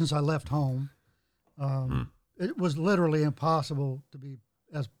since I left home. It was literally impossible to be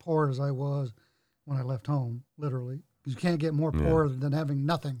as poor as I was when I left home, literally, because you can't get more poor than having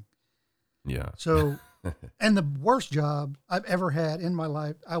nothing. Yeah. So, and the worst job I've ever had in my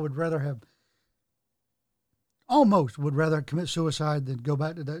life, I would rather commit suicide than go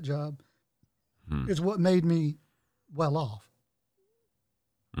back to that job. It's what made me well off.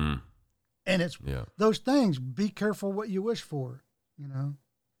 And it's those things. Be careful what you wish for.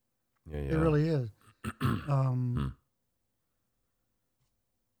 It really is.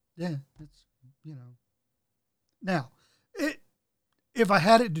 Yeah, it's Now, if I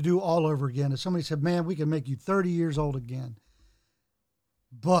had it to do all over again, if somebody said, "Man, we can make you 30 years old again,"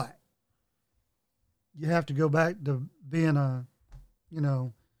 but you have to go back to being a,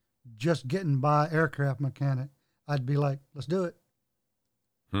 just getting by aircraft mechanic, I'd be like, let's do it.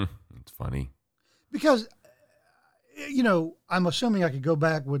 It's funny. Because, I'm assuming I could go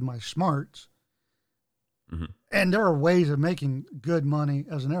back with my smarts, and there are ways of making good money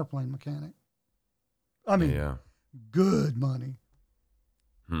as an airplane mechanic. I mean, good money.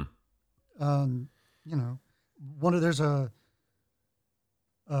 I'm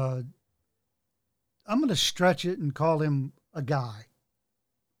going to stretch it and call him a guy.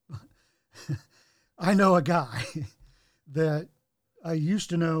 I know a guy that I used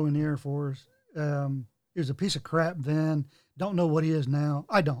to know in the Air Force. He was a piece of crap then. Don't know what he is now.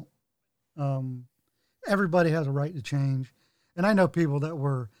 I don't. Everybody has a right to change. And I know people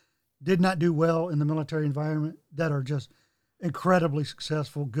that did not do well in the military environment that are just incredibly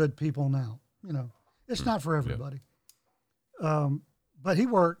successful, good people now. It's not for everybody. But he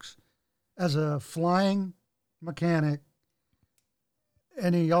works as a flying mechanic,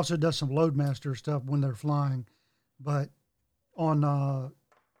 and he also does some Loadmaster stuff when they're flying. But on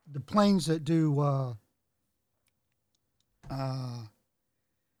the planes that do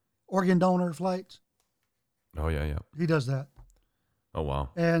organ donor flights, Oh yeah. he does that. Oh wow.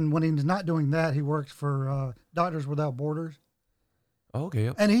 And when he's not doing that, he works for Doctors Without Borders. Oh, okay.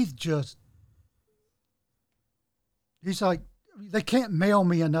 Yep. And he's like, they can't mail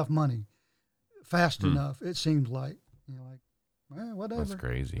me enough money fast enough, it seems like. You're like, well, whatever. That's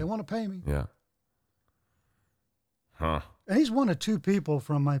crazy. They want to pay me. Yeah. Huh. And he's one of two people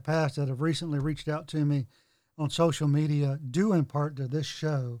from my past that have recently reached out to me on social media, due in part to this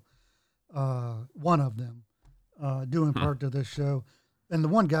show. One of them, due in part to this show. And the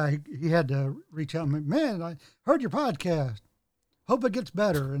one guy, he had to reach out and be, man, I heard your podcast. Hope it gets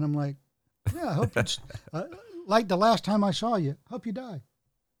better. And I'm like, yeah, I hope it's like the last time I saw you. Hope you die.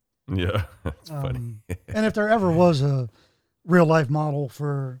 Yeah. That's funny. And if there ever was a real life model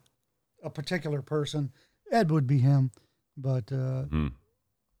for a particular person, Ed would be him. But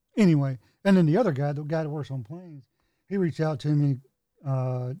anyway, and then the other guy, the guy that works on planes, he reached out to me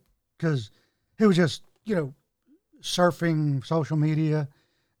because he was just, surfing social media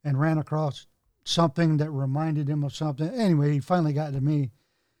and ran across something that reminded him of something. Anyway, he finally got to me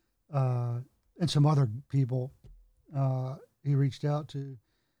and some other people he reached out to.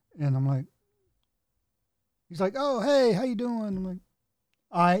 And I'm like, he's like, oh, hey, how you doing? I'm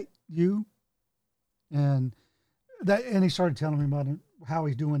like, you? And he started telling me about how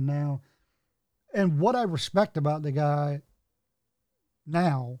he's doing now. And what I respect about the guy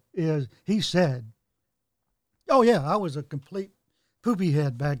now is he said, oh yeah, I was a complete poopy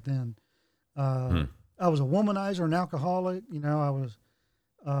head back then. I was a womanizer, an alcoholic. I was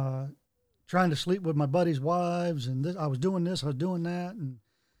trying to sleep with my buddies' wives, and I was doing this, I was doing that.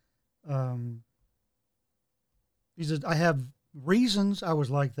 And he said, I have reasons I was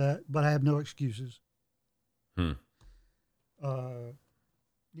like that, but I have no excuses. And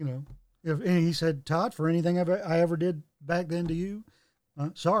he said, Todd, for anything I ever did back then to you,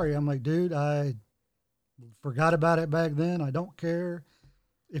 sorry. I'm like, dude, I forgot about it back then. I don't care.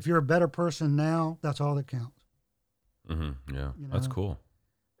 If you're a better person now, that's all that counts. Mm-hmm. Yeah, that's cool.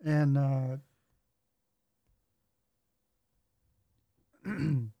 And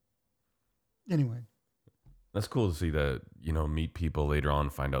anyway. That's cool to see that, meet people later on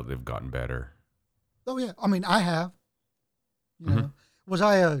and find out they've gotten better. Oh, yeah. I mean, I have. Was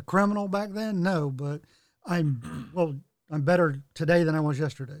I a criminal back then? No, but I'm better today than I was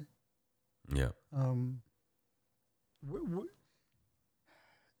yesterday. Yeah.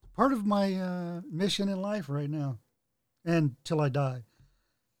 Part of my mission in life right now, and till I die,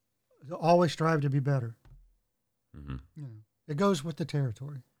 is always strive to be better. Mm-hmm. It goes with the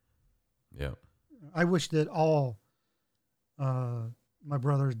territory. Yeah. I wish that all my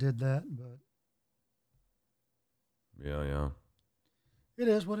brothers did that, but yeah. It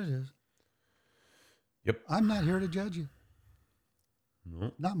is what it is. Yep. I'm not here to judge you.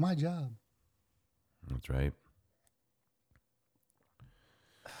 Nope. Not my job. That's right.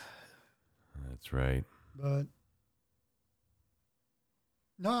 That's right. But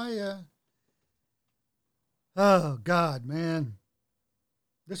no, oh God, man,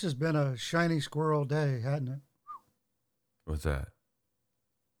 this has been a shiny squirrel day, hasn't it? What's that?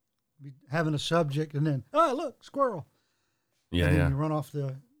 Having a subject and then, oh, look, squirrel. Yeah, and then yeah. you run off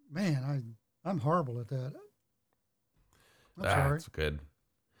the, man, I'm horrible at that. I'm sorry. That's good.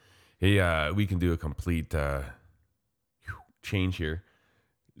 Hey, we can do a complete change here.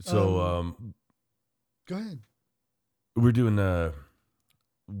 So, go ahead. We're doing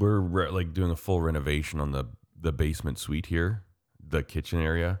we're doing a full renovation on the basement suite here, the kitchen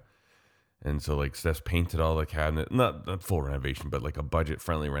area. And so Steph's painted all the cabinet, not full renovation, but like a budget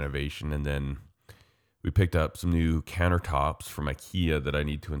friendly renovation. And then we picked up some new countertops from IKEA that I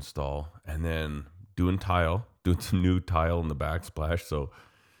need to install, and then doing some new tile in the backsplash. So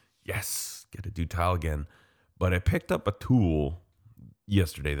yes, get to do tile again. But I picked up a tool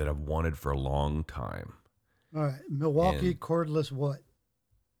yesterday that I've wanted for a long time. All right. Milwaukee cordless what?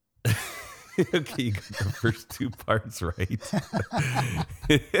 Okay, you got the first two parts right.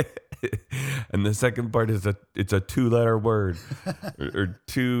 And the second part is it's a 2-letter word or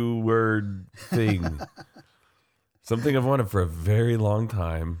 2-word thing. Something I've wanted for a very long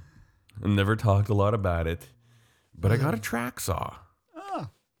time. I've never talked a lot about it. But I got a track saw. Oh.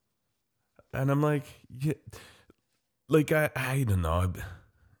 And I'm like, yeah, I don't know.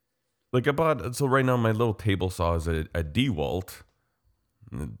 I bought, so right now my little table saw is a DeWalt.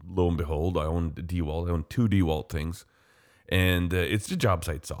 And lo and behold, I own a DeWalt. I own 2 DeWalt things. And it's a job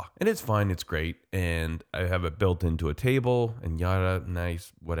site saw, and it's fine, it's great, and I have it built into a table and yada,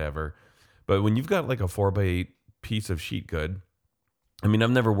 nice, whatever. But when you've got like a 4x8 piece of sheet good, I mean,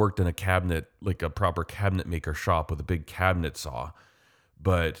 I've never worked in a cabinet, like a proper cabinet maker shop with a big cabinet saw,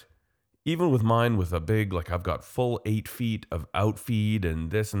 but even with mine, with a big, like I've got full 8 feet of outfeed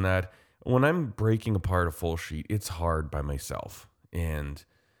and this and that, when I'm breaking apart a full sheet, it's hard by myself. And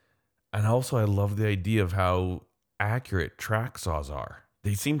also I love the idea of how accurate track saws are.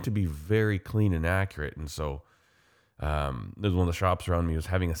 They seem to be very clean and accurate. And so there's one of the shops around me was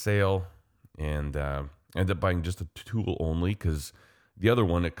having a sale, and I ended up buying just a tool only, because the other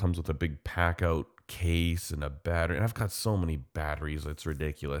one, it comes with a big pack out case and a battery. And I've got so many batteries, it's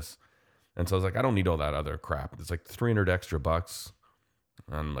ridiculous. And so I was like, I don't need all that other crap. It's like 300 extra bucks.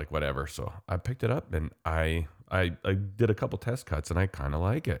 I'm like, whatever. So I picked it up, and I did a couple test cuts, and I kind of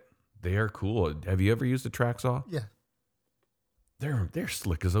like it. They are cool. Have you ever used a track saw? Yeah. They're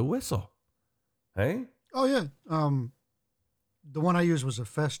slick as a whistle. Hey? Oh yeah. The one I used was a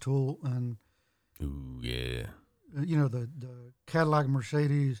Festool, and Ooh, yeah. you know, the Cadillac,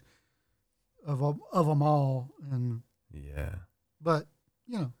 Mercedes of them all, and Yeah. but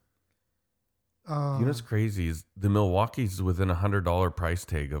you know, You know what's crazy is the Milwaukee's within $100 price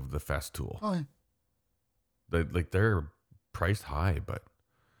tag of the Festool. oh yeah. They're priced high, but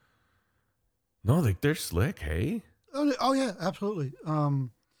no, they're slick. Hey, Oh yeah, absolutely.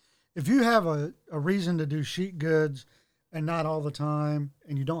 If you have a reason to do sheet goods and not all the time,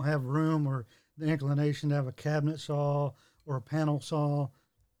 and you don't have room or the inclination to have a cabinet saw or a panel saw,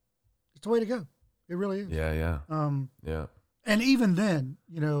 it's the way to go. It really is. yeah. Yeah. And even then,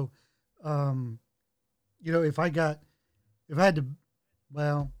 if I had to,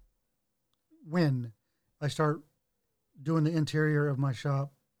 well, when I start doing the interior of my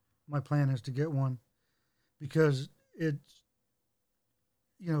shop, my plan is to get one, because it's,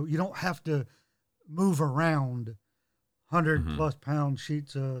 you don't have to move around 100 plus pound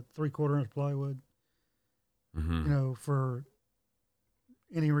sheets of 3/4 inch plywood, for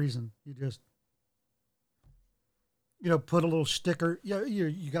any reason. You just, put a little sticker.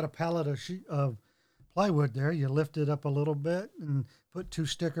 You got a pallet of plywood there. You lift it up a little bit and put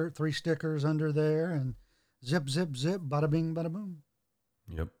 3 stickers under there, and zip, zip, zip, bada bing, bada boom.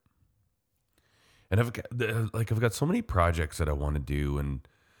 Yep. And I've got so many projects that I want to do, and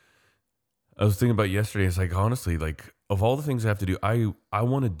I was thinking about yesterday. It's like, honestly, like of all the things I have to do, I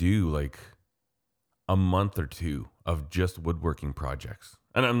want to do like a month or two of just woodworking projects,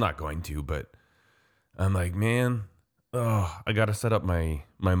 and I'm not going to, but I'm like, man, I got to set up my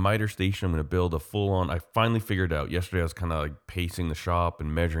miter station. I'm going to build a full on. I finally figured out yesterday. I was kind of like pacing the shop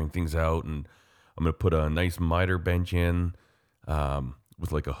and measuring things out, and I'm going to put a nice miter bench in,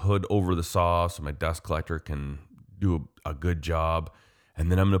 with like a hood over the saw so my dust collector can do a good job.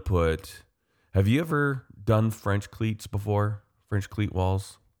 And then I'm going to put, have you ever done French cleats before? French cleat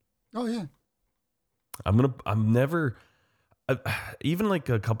walls? Oh yeah. Even like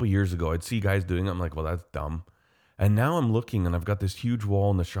a couple years ago, I'd see guys doing it. I'm like, well, that's dumb. And now I'm looking, and I've got this huge wall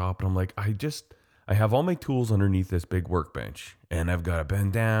in the shop, and I'm like, I have all my tools underneath this big workbench, and I've got to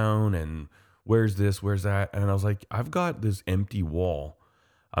bend down, and where's this, where's that? And I was like, I've got this empty wall.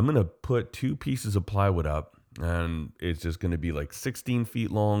 I'm going to put 2 pieces of plywood up, and it's just going to be like 16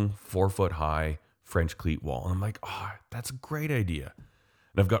 feet long, 4 foot high French cleat wall. And I'm like, that's a great idea.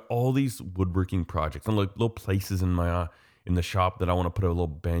 And I've got all these woodworking projects and like little places in the shop that I want to put a little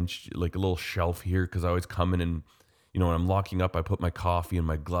bench, like a little shelf here, because I always come in and, when I'm locking up, I put my coffee and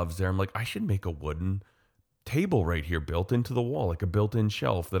my gloves there. I'm like, I should make a wooden table right here built into the wall, like a built-in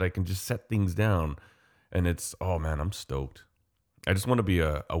shelf that I can just set things down. And it's, oh man, I'm stoked. I just want to be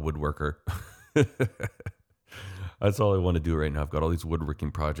a woodworker. That's all I want to do right now. I've got all these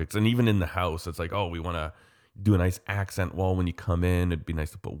woodworking projects. And even in the house, it's like, we want to do a nice accent wall when you come in. It'd be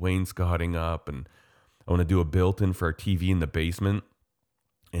nice to put wainscoting up. And I want to do a built-in for our TV in the basement,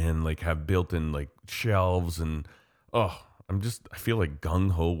 and like have built-in like shelves. And I feel like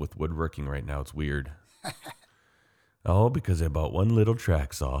gung-ho with woodworking right now. It's weird. All because I bought one little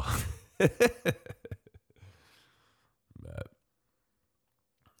track saw.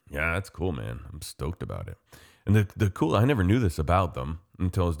 Yeah, that's cool, man. I'm stoked about it. And the cool, I never knew this about them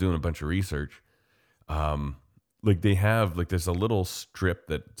until I was doing a bunch of research. Like they have, like there's a little strip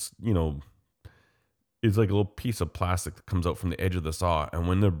that's, is like a little piece of plastic that comes out from the edge of the saw. And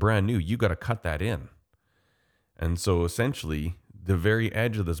when they're brand new, you got to cut that in. And so essentially the very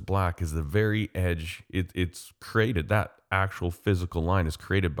edge of this black is the very edge. It's created, that actual physical line is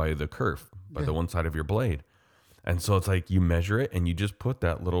created by the kerf, by the one side of your blade. And so it's like you measure it and you just put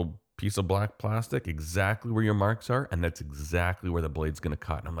that little piece of black plastic exactly where your marks are, and that's exactly where the blade's going to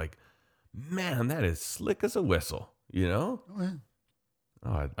cut. And I'm like, man, that is slick as a whistle, you know? Oh, yeah.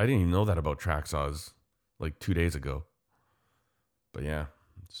 Oh, I didn't even know that about track saws like 2 days ago. But yeah,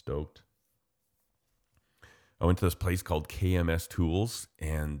 stoked. I went to this place called KMS Tools,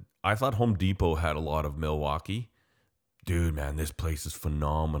 and I thought Home Depot had a lot of Milwaukee. Dude, man, this place is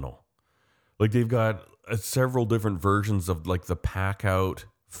phenomenal. Like, they've got several different versions of like the pack out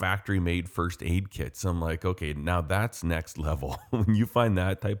factory made first aid kits. I'm like, okay, now that's next level. When you find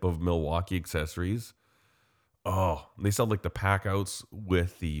that type of Milwaukee accessories, oh, they sell like the pack outs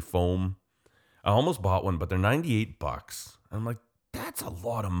with the foam. I almost bought one, but they're $98. I'm like, that's a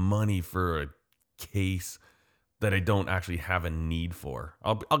lot of money for a case that I don't actually have a need for.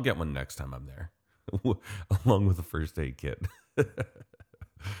 I'll get one next time I'm there, along with the first aid kit.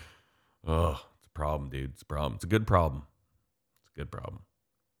 Oh, it's a problem, dude. It's a problem. It's a good problem. It's a good problem.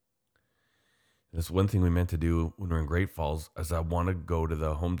 That's one thing we meant to do when we're in Great Falls, is I want to go to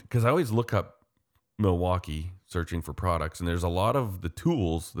the home, because I always look up Milwaukee searching for products, and there's a lot of the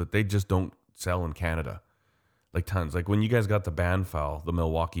tools that they just don't sell in Canada. Like tons. Like when you guys got the band file, the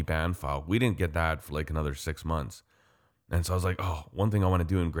Milwaukee band file, we didn't get that for like another 6 months. And so I was like, oh, one thing I want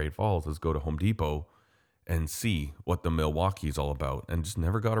to do in Great Falls is go to Home Depot and see what the Milwaukee is all about, and just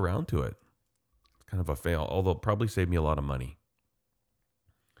never got around to it. It's kind of a fail, although it probably saved me a lot of money.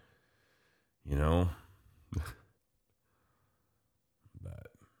 You know? But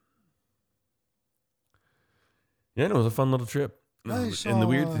yeah, it was a fun little trip. I And saw the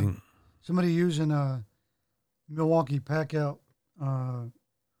weird thing, somebody using a Milwaukee pack out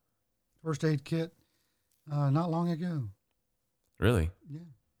first aid kit not long ago. really?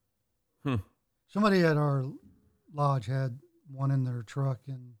 Yeah. Somebody at our lodge had one in their truck,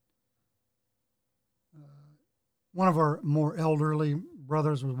 and one of our more elderly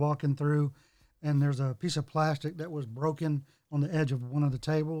brothers was walking through, and there's a piece of plastic that was broken on the edge of one of the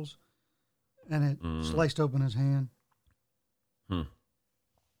tables, and it sliced open his hand.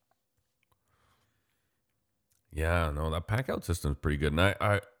 Yeah, no, that pack out system is pretty good. And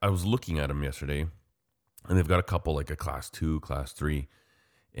I was looking at them yesterday, and they've got a couple like a class 2, class 3,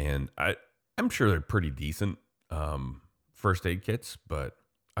 and I'm sure they're pretty decent first aid kits, but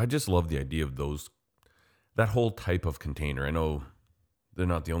I just love the idea of that whole type of container. I know they're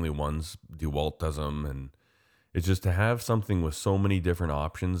not the only ones. DeWalt does them, and it's just to have something with so many different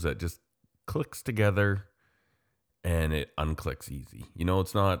options that just clicks together and it unclicks easy. You know,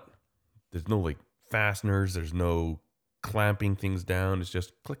 there's no like fasteners, there's no clamping things down. It's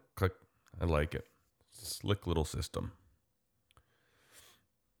just click, click. I like it. Slick little system.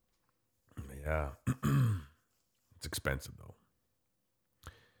 Yeah. It's expensive though.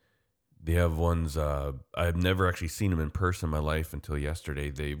 They have ones, I've never actually seen them in person in my life until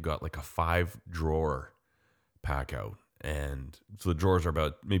yesterday. They've got like a 5-drawer pack out. And so the drawers are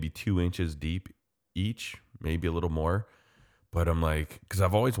about maybe 2 inches deep each, maybe a little more. But I'm like, because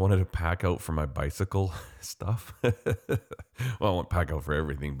I've always wanted to pack out for my bicycle stuff. Well, I won't pack out for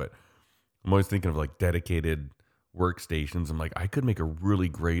everything, but I'm always thinking of like dedicated workstations. I'm like, I could make a really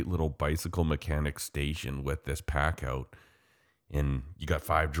great little bicycle mechanic station with this pack out. And you got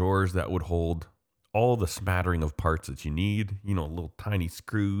 5 drawers that would hold all the smattering of parts that you need, you know, little tiny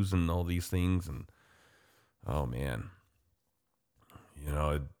screws and all these things. And oh man, you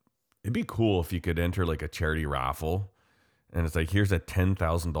know, it'd be cool if you could enter like a charity raffle and it's like, here's a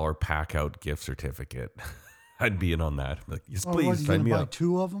 $10,000 pack out gift certificate. I'd be in on that. Like, yes, please sign me buy up.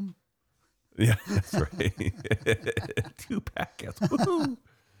 2 of them? Yeah, that's right. 2 pack outs. Woo-hoo.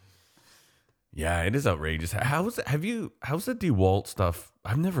 Yeah, it is outrageous. How's the DeWalt stuff?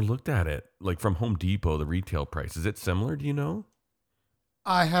 I've never looked at it. Like from Home Depot, the retail price. Is it similar? Do you know?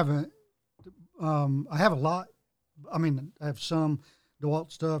 I haven't. I have a lot. I mean, I have some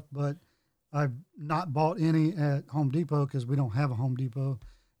DeWalt stuff, but I've not bought any at Home Depot because we don't have a Home Depot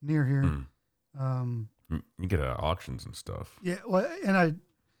near here. You get auctions and stuff. Yeah, well, and I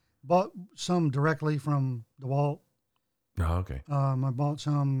bought some directly from DeWalt. Oh, okay. I bought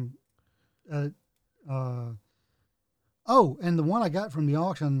some at, and the one I got from the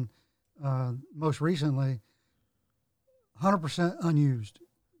auction most recently, 100% unused,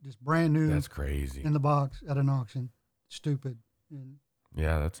 just brand new. That's crazy. In the box at an auction. Stupid.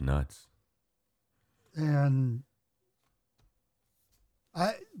 Yeah, that's nuts. And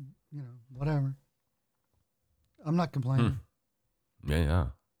whatever. I'm not complaining. Yeah.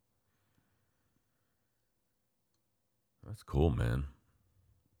 That's cool, man.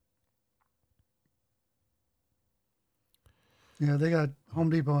 Yeah, they got Home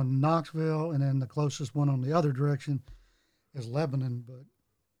Depot in Knoxville, and then the closest one on the other direction is Lebanon. But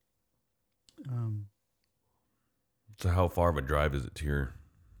Um, So how far of a drive is it to your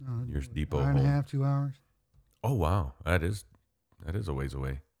depot hour and a home? half, 2 hours. Oh wow, that is a ways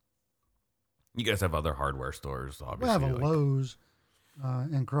away. You guys have other hardware stores, We have obviously. a Lowe's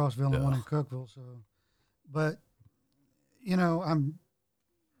in Crossville and one in Ugh. Cookville. So, but I'm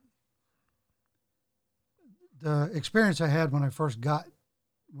the experience I had when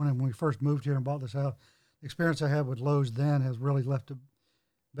we first moved here and bought this house. The experience I had with Lowe's then has really left a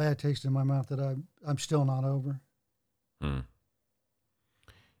bad taste in my mouth that I'm still not over. Hmm.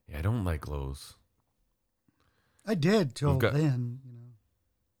 Yeah, I don't like Lowe's. I did till We've got- then.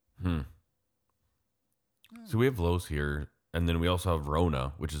 Hmm. So we have Lowe's here, and then we also have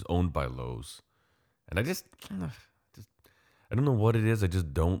Rona, which is owned by Lowe's. And I just I don't know what it is. I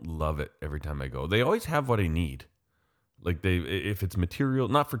just don't love it every time I go. They always have what I need. Like if it's material,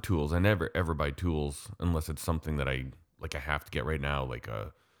 not for tools. I never ever buy tools unless it's something that I have to get right now, like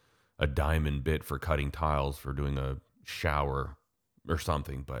a diamond bit for cutting tiles for doing a shower or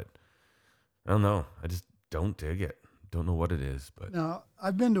something. But I don't know. I just don't dig it. Don't know what it is, but Now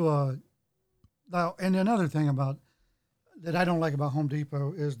I've been to and another thing about that I don't like about Home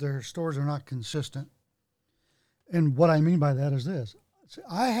Depot is their stores are not consistent. And what I mean by that is this: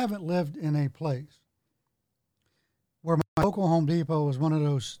 I haven't lived in a place where my local Home Depot was one of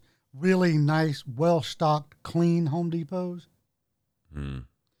those really nice, well-stocked, clean Home Depots.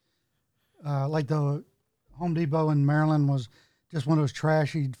 Like the Home Depot in Maryland was just one of those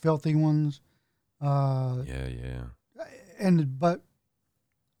trashy, filthy ones. yeah. But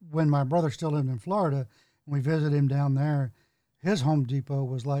when my brother still lived in Florida and we visited him down there, his Home Depot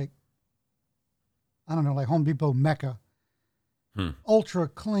was like, I don't know, like Home Depot Mecca. Ultra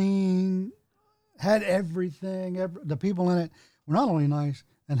clean, had everything. The people in it were not only nice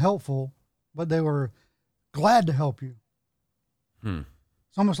and helpful, but they were glad to help you.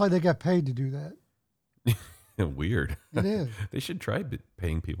 It's almost like they got paid to do that. Weird. It is. They should try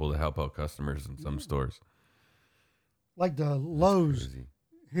paying people to help out customers in some stores. Like the Lowe's Crazy.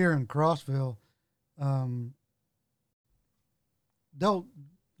 here in Crossville, they'll,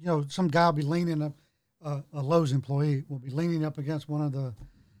 some guy will be leaning up, a Lowe's employee will be leaning up against one of the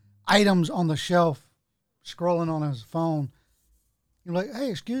items on the shelf, scrolling on his phone. You're like, hey,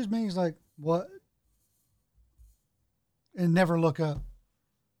 excuse me. He's like, what? And never look up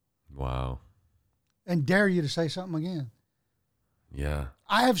Wow. and dare you to say something again. Yeah.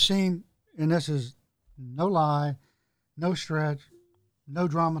 I have seen, and this is no lie, no stretch, no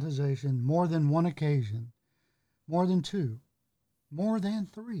dramatization, more than one occasion, more than two, more than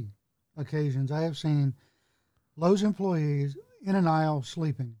three occasions, I have seen Lowe's employees in an aisle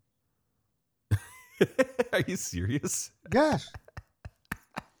sleeping. Are you serious? Yes.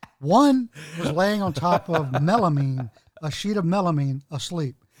 One was laying on top of melamine, a sheet of melamine,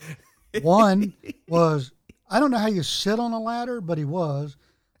 asleep. One was, I don't know how you sit on a ladder, but he was.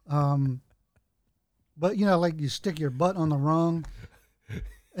 But, like you stick your butt on the rung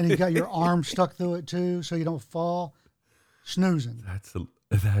and you got your arm stuck through it too so you don't fall, snoozing.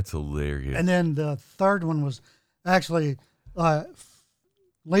 That's hilarious. And then the third one was actually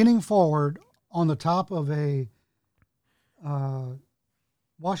leaning forward on the top of a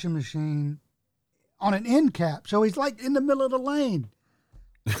washing machine on an end cap. So he's like in the middle of the lane.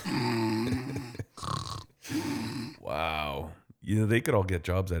 Wow. They could all get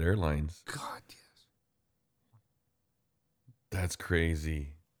jobs at airlines. God, yes. That's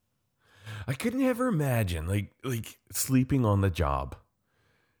crazy. I could never imagine like sleeping on the job.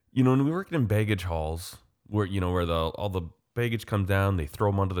 When we worked in baggage halls where all the baggage comes down, they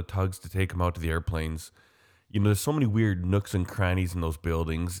throw them onto the tugs to take them out to the airplanes. There's so many weird nooks and crannies in those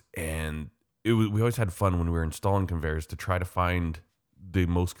buildings, and we always had fun when we were installing conveyors to try to find the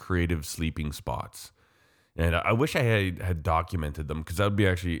most creative sleeping spots. And I wish I had documented them because that would be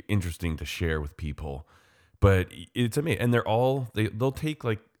actually interesting to share with people. But it's amazing, and they'll take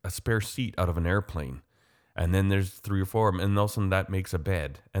like a spare seat out of an airplane. And then there's 3 or 4 of them, and all of a sudden that makes a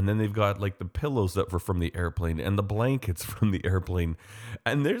bed. And then they've got like the pillows that were from the airplane and the blankets from the airplane.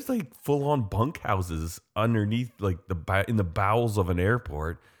 And there's like full-on bunkhouses underneath, like in the bowels of an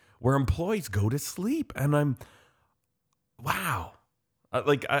airport, where employees go to sleep. And wow,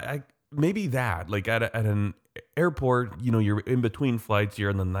 I maybe that like at an airport, you're in between flights, you're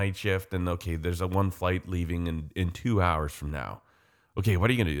in the night shift, and okay, there's a one flight leaving in 2 hours from now. Okay, what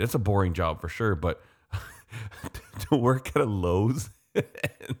are you gonna do? That's a boring job for sure, but to work at a Lowe's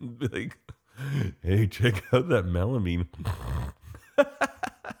and be like, hey, check out that melamine.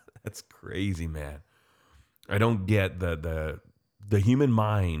 That's crazy, man. I don't get the human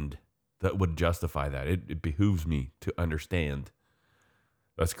mind that would justify that. It behooves me to understand.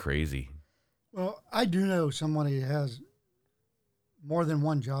 That's crazy. I do know somebody that has more than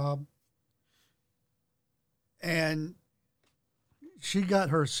one job, and she got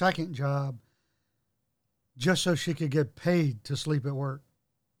her second job just so she could get paid to sleep at work.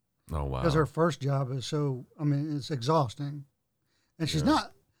 Oh, wow. Because her first job is so, I mean, it's exhausting. And she's Yeah.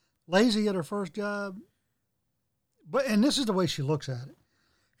 not lazy at her first job, and this is the way she looks at it.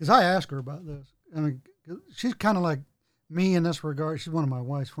 Because I asked her about this. I mean, she's kind of like me in this regard. She's one of my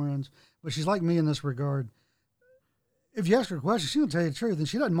wife's friends, but she's like me in this regard. If you ask her a question, she'll tell you the truth, and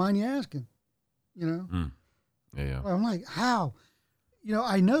she doesn't mind you asking, you know? Mm. Yeah. I'm like, how? You know,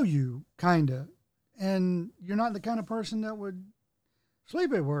 I know you, kind of, and you're not the kind of person that would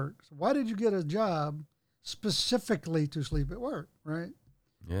sleep at work. So why did you get a job specifically to sleep at work, right?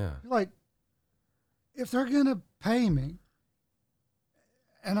 Yeah. Like, if they're going to pay me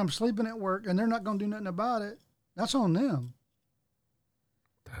and I'm sleeping at work and they're not going to do nothing about it, that's on them.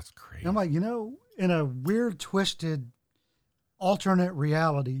 That's crazy. And I'm like, you know, in a weird, twisted, alternate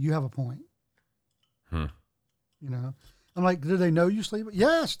reality, you have a point. Hmm. You know? I'm like, do they know you sleep?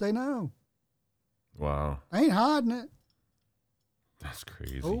 Yes, they know. Wow. I ain't hiding it. That's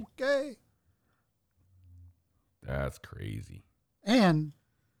crazy. Okay. That's crazy. And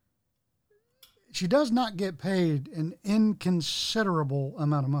she does not get paid an inconsiderable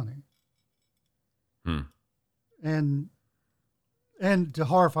amount of money. Hmm. And to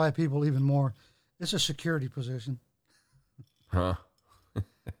horrify people even more, it's a security position. Huh.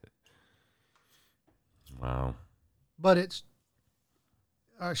 Wow. But it's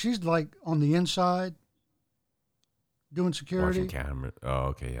she's like on the inside doing security. Watching camera. Oh,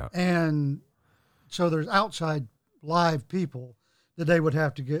 okay. Yeah. And so there's outside live people that they would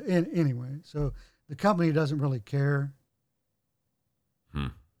have to get in anyway. So the company doesn't really care. Hmm.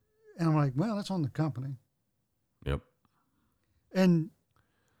 And I'm like, well, that's on the company. Yep. And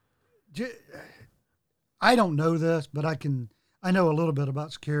I don't know this, but I know a little bit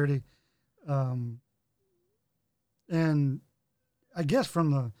about security. And I guess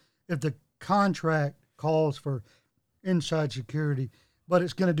if the contract calls for inside security, but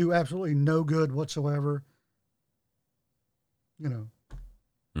it's going to do absolutely no good whatsoever, you know,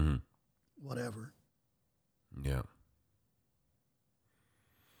 Mm-hmm. whatever. Yeah.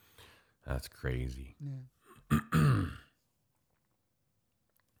 That's crazy. Yeah.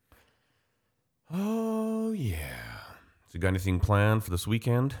 Oh, yeah. So you got anything planned for this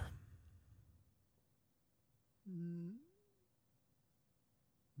weekend?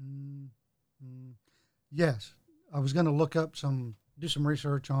 Yes. I was going to look up do some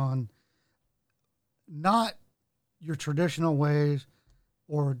research on not your traditional ways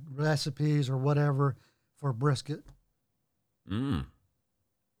or recipes or whatever for brisket. Mm. And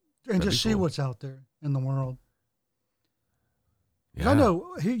That'd just be see cool. what's out there in the world. 'Cause Yeah. I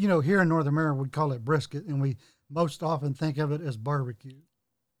know, here in North America, we call it brisket, and we most often think of it as barbecue,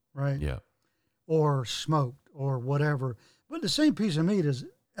 right? Yeah. Or smoked or whatever. But the same piece of meat is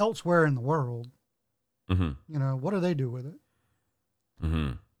elsewhere in the world. Mm-hmm. You know, what do they do with it?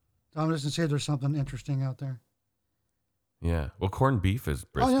 Mm-hmm. So I'm just going to see if there's something interesting out there. Yeah. Well, corned beef is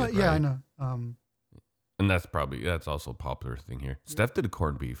brisket, oh, yeah, I right? know. And that's also a popular thing here. Steph did a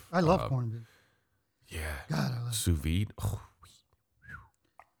corned beef. I love corned beef. Yeah. God, I love it. Sous vide. Oh.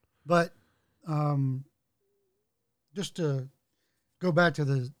 But just to go back to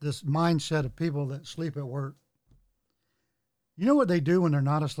this mindset of people that sleep at work. You know what they do when they're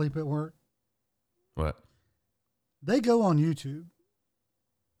not asleep at work? What? They go on YouTube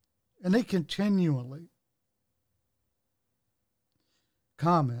and they continually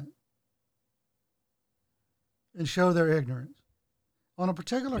comment and show their ignorance on a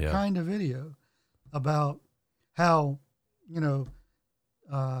particular Yeah. kind of video about how,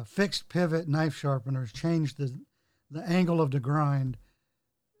 fixed pivot knife sharpeners change the angle of the grind.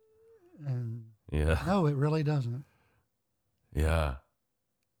 And Yeah. no, it really doesn't. Yeah.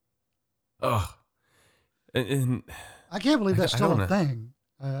 Oh. And I can't believe that's I still don't a know. thing.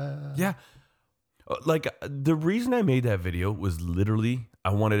 yeah. Like the reason I made that video was literally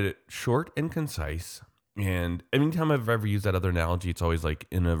I wanted it short and concise. And anytime I've ever used that other analogy, it's always like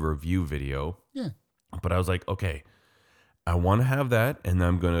in a review video. Yeah. But I was like, okay, I want to have that. And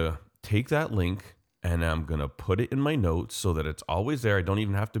I'm going to take that link and I'm going to put it in my notes so that it's always there. I don't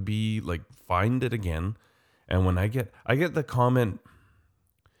even have to find it again. And when I get the comment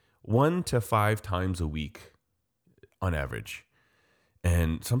 1 to 5 times a week on average.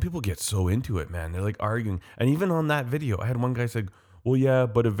 And some people get so into it, man. They're like arguing. And even on that video, I had one guy said, well, yeah,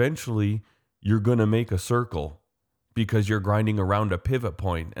 but eventually you're going to make a circle because you're grinding around a pivot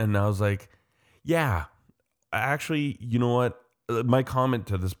point. And I was like, yeah, actually, you know what? my comment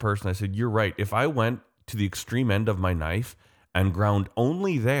to this person, I said, you're right. If I went to the extreme end of my knife and ground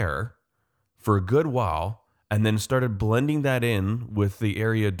only there for a good while and then started blending that in with the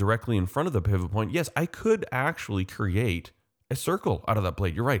area directly in front of the pivot point, yes, I could actually create a circle out of that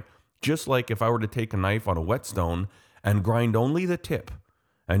blade. You're right. Just like if I were to take a knife on a whetstone and grind only the tip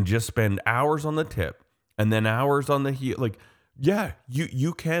and just spend hours on the tip and then hours on the heel, like, yeah,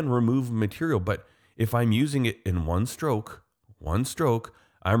 you can remove material, but if I'm using it in one stroke,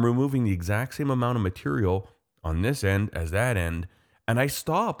 I'm removing the exact same amount of material on this end as that end, and I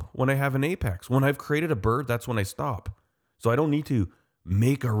stop when I have an apex. When I've created a bird, that's when I stop. So I don't need to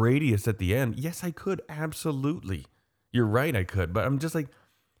make a radius at the end. Yes, I could, absolutely. You're right, I could, but I'm just like,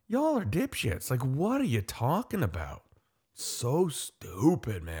 y'all are dipshits. Like, what are you talking about? So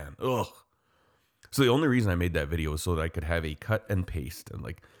stupid, man. Ugh. So the only reason I made that video was so that I could have a cut and paste. And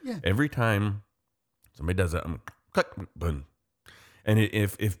like every time somebody does it, I'm like, cut, boom. And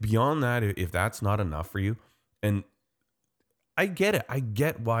if beyond that, if that's not enough for you, and I get it. I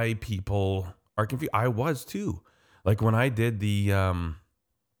get why people are confused. I was too. Like when I did the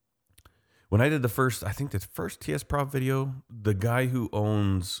first, I think the first TS Prop video, the guy who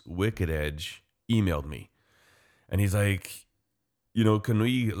owns Wicked Edge emailed me. And he's like, you know, can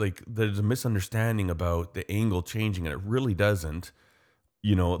we, like, there's a misunderstanding about the angle changing, and it really doesn't.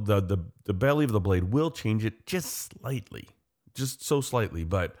 You know, the belly of the blade will change it just slightly, just so slightly.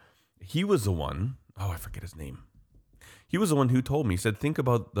 But he was the one, I forget his name. He was the one who told me, he said, think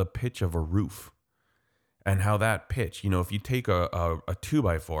about the pitch of a roof and how that pitch, you know, if you take a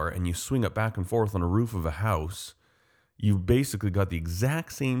 2x4 and you swing it back and forth on a roof of a house, you've basically got the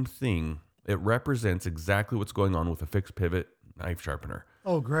exact same thing. It represents exactly what's going on with a fixed pivot knife sharpener.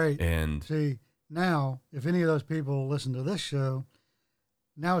 Oh, great. And see, now, if any of those people listen to this show,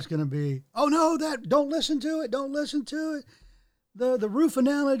 now it's going to be, oh no, don't listen to it. Don't listen to it. The roof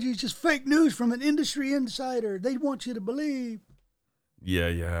analogy is just fake news from an industry insider. They want you to believe.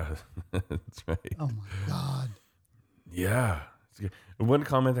 Yeah. That's right. Oh my God. Yeah. One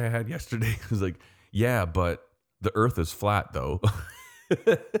comment I had yesterday was like, yeah, but the earth is flat though.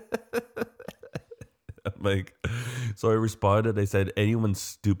 I'm like, so I responded. I said, anyone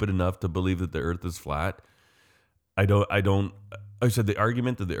stupid enough to believe that the earth is flat? I said the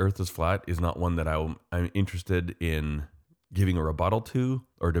argument that the earth is flat is not one that I'm interested in giving a rebuttal to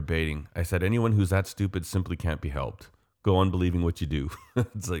or debating. I said, anyone who's that stupid simply can't be helped. Go on believing what you do.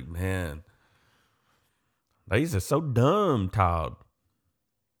 It's like, man, these are so dumb, Todd.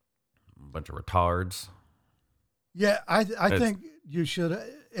 Bunch of retards. Yeah, I think you should,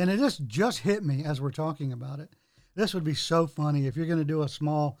 and it just hit me as we're talking about it. This would be so funny if you're going to do a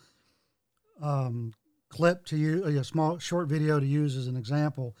small clip to use, a small short video to use as an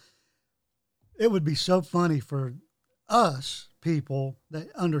example. It would be so funny for us people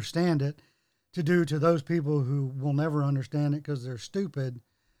that understand it to do to those people who will never understand it because they're stupid.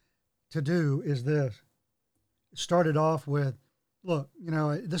 To do is this. It started off with, look, you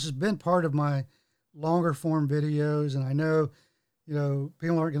know, this has been part of my longer form videos, and I know, you know,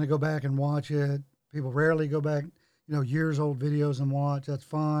 people aren't going to go back and watch it. People rarely go back, you know, years old videos and watch. That's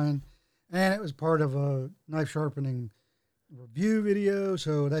fine. And it was part of a knife sharpening review video,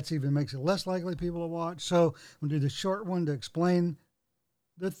 so that's even makes it less likely people to watch. So I'm going to do the short one to explain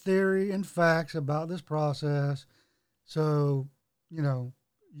the theory and facts about this process, so, you know,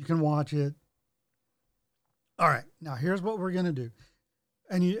 you can watch it. All right, now here's what we're going to do.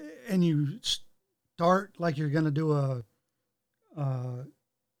 And you start like you're going to do a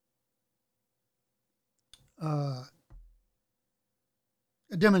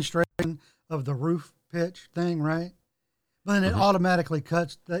demonstration of the roof pitch thing, right? But then it automatically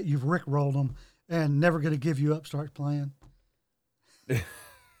cuts that you've rickrolled them and never going to give you up, starts playing.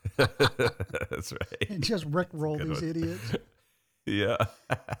 That's right. And just rickroll these idiots. Yeah.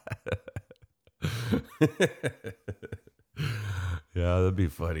 Yeah, that'd be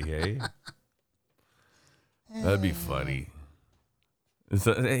funny, hey? That'd be funny.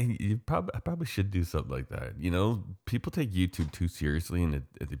 So, hey, I probably should do something like that. You know, people take YouTube too seriously and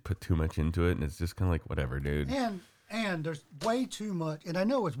they put too much into it, and it's just kind of like, whatever, dude. And there's way too much, and I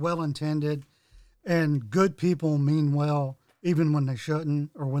know it's well intended, and good people mean well, even when they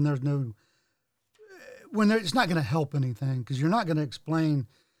shouldn't, or when there's no, it's not going to help anything, because you're not going to explain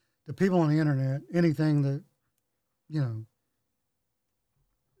to people on the internet anything that, you know,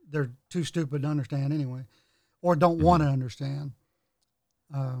 they're too stupid to understand anyway, or don't want to understand.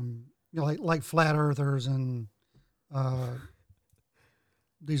 You know, like flat earthers and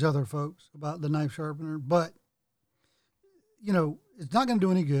these other folks about the knife sharpener. But, you know, it's not going to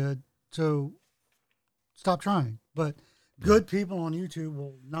do any good, so stop trying. But good people on YouTube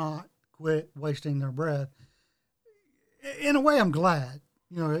will not quit wasting their breath. In a way, I'm glad.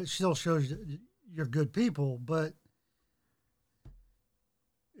 You know, it still shows that you're good people, but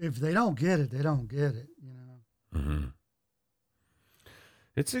if they don't get it, they don't get it, you know. Mm-hmm.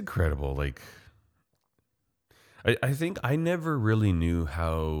 It's incredible. Like, I think I never really knew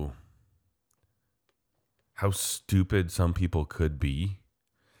how stupid some people could be.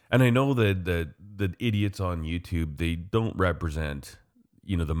 And I know that the idiots on YouTube, they don't represent,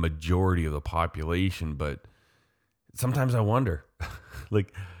 you know, the majority of the population, but sometimes I wonder,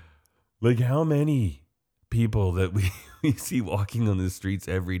 like how many people that we see walking on the streets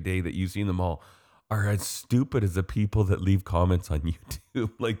every day that you've seen them all are as stupid as the people that leave comments on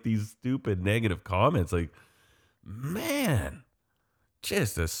YouTube, like these stupid negative comments. Like, man,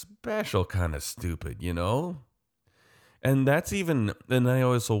 just a special kind of stupid, you know? And that's even, and I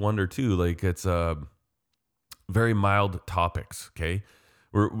also wonder too, like it's very mild topics, okay?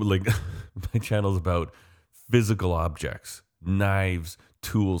 We're like, my channel's about physical objects, knives,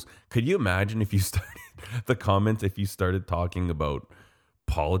 tools. Could you imagine if you started the comments, if you started talking about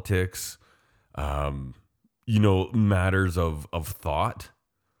politics, you know, matters of thought?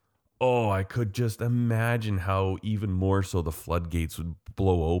 Oh, I could just imagine how even more so the floodgates would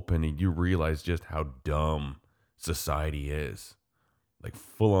blow open and you realize just how dumb society is. Like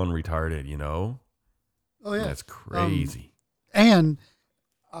full on retarded, you know? Oh, yeah. That's crazy. And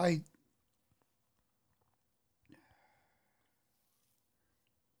I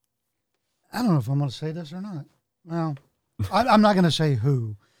don't know if I'm going to say this or not. Well, I'm not going to say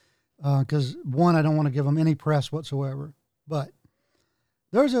who, because one, I don't want to give them any press whatsoever. But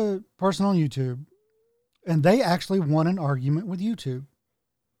there's a person on YouTube, and they actually won an argument with YouTube.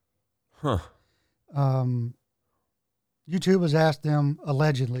 Huh. YouTube has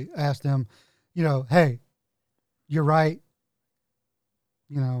allegedly asked them, you know, hey, you're right.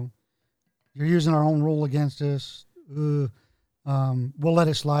 You know, you're using our own rule against us. We'll let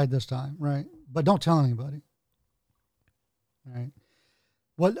it slide this time, right? But don't tell anybody, right?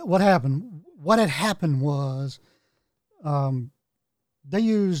 What happened? What had happened was, they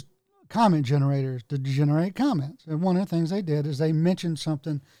used comment generators to generate comments, and one of the things they did is they mentioned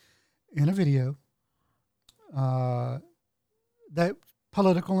something in a video that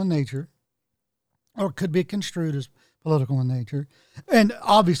political in nature, or could be construed as political in nature, and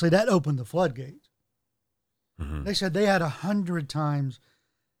obviously that opened the floodgates. Mm-hmm. They said they had 100 times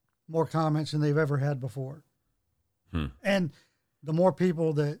more comments than they've ever had before. And the more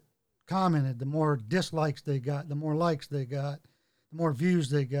people that commented, the more dislikes they got, the more likes they got, the more views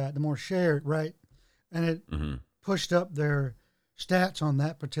they got, the more shared, right? And it pushed up their stats on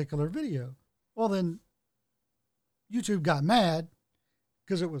that particular video. Well, then YouTube got mad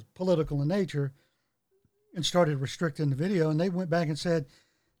because it was political in nature and started restricting the video. And they went back and said,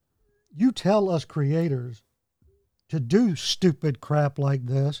 you tell us creators to do stupid crap like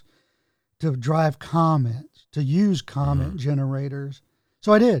this, to drive comments, to use comment generators.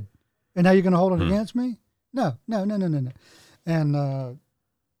 So I did. And now you're going to hold it against me? No. And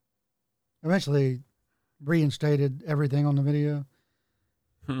eventually reinstated everything on the video.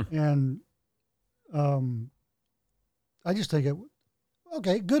 And I just think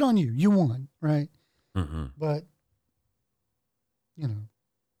okay, good on you. You won, right? But, you know.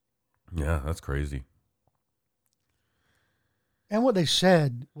 Yeah, that's crazy. And what they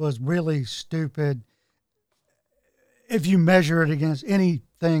said was really stupid if you measure it against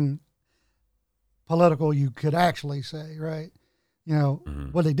anything political you could actually say, right? You know,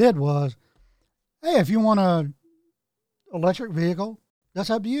 what they did was, hey, if you want an electric vehicle, that's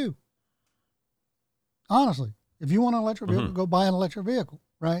up to you. Honestly, if you want an electric vehicle, go buy an electric vehicle,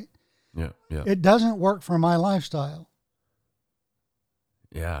 right? Yeah. It doesn't work for my lifestyle.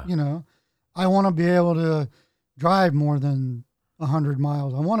 Yeah. You know, I want to be able to drive more than 100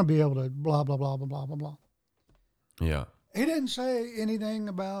 miles. I want to be able to blah, blah, blah, blah, blah, blah, blah. Yeah. He didn't say anything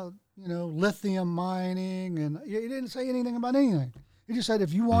about, you know, lithium mining, and he didn't say anything about anything. He just said,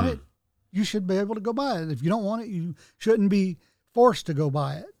 if you want it, you should be able to go buy it. If you don't want it, you shouldn't be forced to go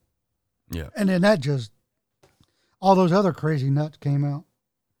buy it. Yeah. And then that just, all those other crazy nuts came out.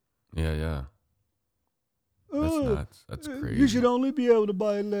 Yeah. That's nuts. That's crazy. You should only be able to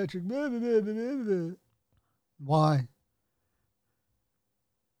buy electric. Blah, blah, blah, blah, blah. Why?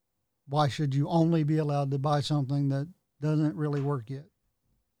 Why should you only be allowed to buy something that doesn't really work yet?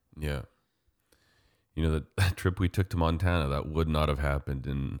 Yeah. You know, that trip we took to Montana, that would not have happened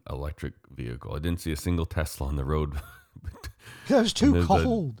in electric vehicle. I didn't see a single Tesla on the road. It was too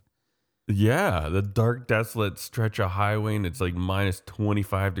cold. The dark, desolate stretch of highway, and it's like minus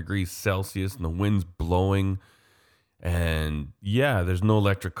 25 degrees Celsius, and the wind's blowing. And yeah, there's no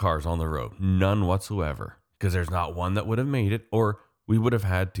electric cars on the road, none whatsoever, because there's not one that would have made it, or we would have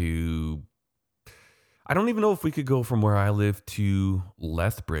had to. I don't even know if we could go from where I live to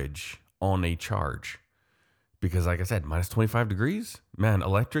Lethbridge on a charge, because, like I said, minus 25 degrees, man,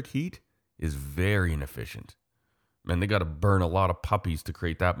 electric heat is very inefficient. Man, they got to burn a lot of puppies to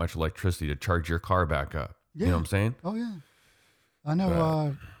create that much electricity to charge your car back up. Yeah. You know what I'm saying? Oh yeah, I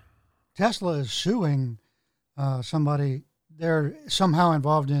know. Tesla is suing somebody. They're somehow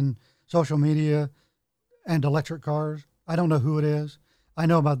involved in social media and electric cars. I don't know who it is. I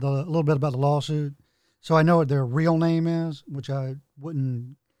know about a little bit about the lawsuit, so I know what their real name is, which I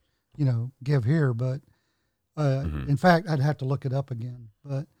wouldn't, give here. But in fact, I'd have to look it up again.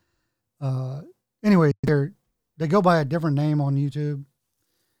 But anyway, they go by a different name on YouTube,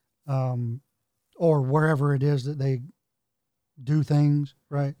 or wherever it is that they do things,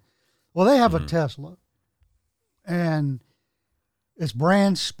 right? Well, they have a Tesla, and it's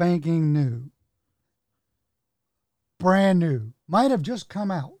brand spanking new. Brand new. Might have just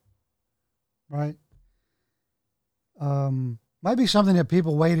come out, right? Might be something that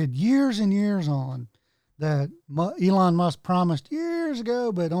people waited years and years on, that Elon Musk promised years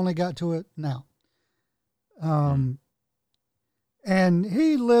ago, but only got to it now. And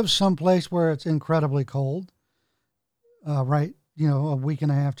he lives someplace where it's incredibly cold, right? A week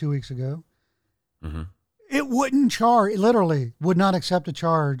and a half, 2 weeks ago. Mm-hmm. It wouldn't charge. It literally would not accept a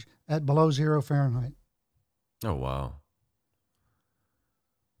charge at below 0 Fahrenheit. Oh, wow.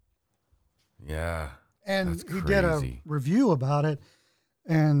 Yeah. And he did a review about it,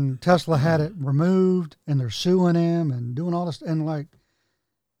 and Tesla had it removed, and they're suing him and doing all this. And like,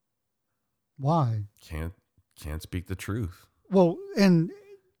 why? Can't speak the truth. Well, in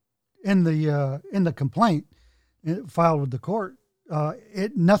the complaint filed with the court,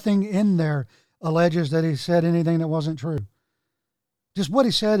 nothing in there alleges that he said anything that wasn't true. Just what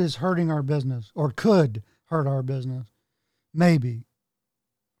he said is hurting our business, or could hurt our business. Maybe.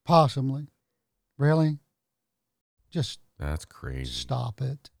 Possibly. Really? Just that's crazy. Stop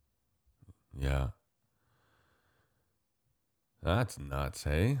it. Yeah. That's nuts,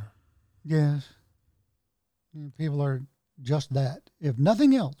 hey? Yes. People are just that. If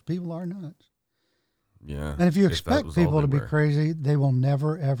nothing else, people are nuts. Yeah. And if you expect people to be crazy, they will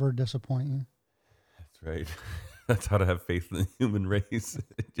never, ever disappoint you. That's right. That's how to have faith in the human race.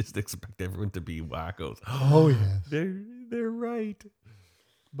 Just expect everyone to be wackos. Oh, yes. They're right.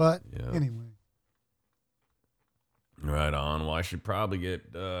 But anyway. Right on. Well, I should probably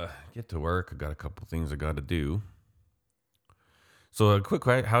get to work. I got a couple things I got to do. So a quick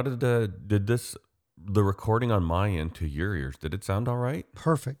question. How did the recording on my end to your ears, did it sound all right?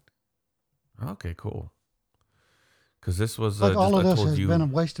 Perfect. Okay, cool. Because this was all of this has been a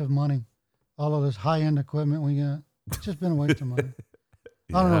waste of money. All of this high-end equipment we got, it's just been a waste of money.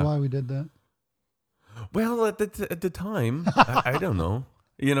 Yeah. I don't know why we did that. Well, at the time, I don't know.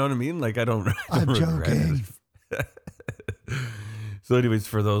 You know what I mean? Like, I'm joking. So anyways,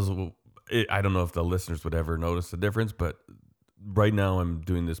 for those, I don't know if the listeners would ever notice the difference, but right now I'm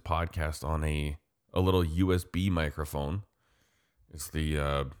doing this podcast on a little USB microphone. It's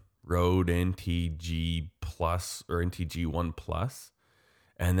the Rode NTG Plus or NTG1 Plus.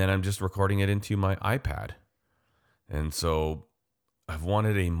 And then I'm just recording it into my iPad. And so I've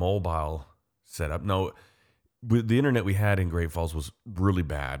wanted a mobile setup. No, the internet we had in Great Falls was really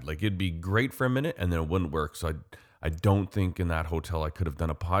bad. Like, it'd be great for a minute and then it wouldn't work. So I don't think in that hotel I could have done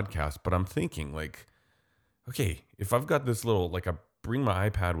a podcast, but I'm thinking like, okay, if I've got this little, like, I bring my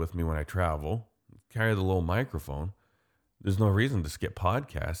iPad with me when I travel, carry the little microphone, there's no reason to skip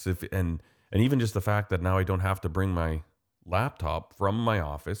podcasts. And even just the fact that now I don't have to bring my laptop from my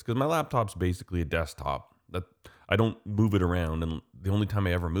office, because my laptop's basically a desktop that I don't move it around, and the only time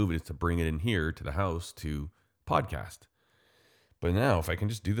I ever move it is to bring it in here to the house to podcast. But now if I can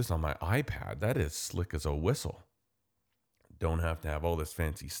just do this on my iPad, that is slick as a whistle. Don't have to have all this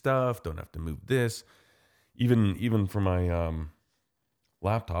fancy stuff, don't have to move this. Even for my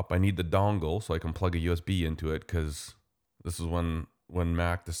laptop, I need the dongle so I can plug a USB into it, because this is when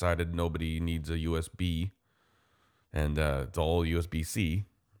Mac decided nobody needs a USB, and it's all USB-C.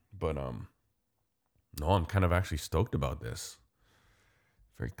 But no, I'm kind of actually stoked about this.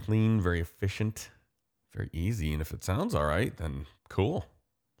 Very clean, very efficient, very easy. And if it sounds all right, then cool.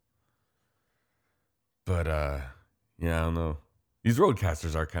 But yeah, I don't know. These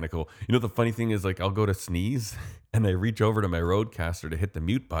Roadcasters are kind of cool. You know, the funny thing is, like, I'll go to sneeze and I reach over to my Roadcaster to hit the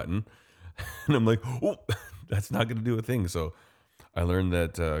mute button, and I'm like, oh, that's not going to do a thing. So I learned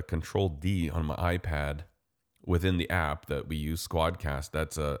that Control D on my iPad within the app that we use, Squadcast,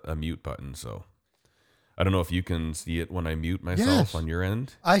 that's a mute button. So I don't know if you can see it when I mute myself Yes. on your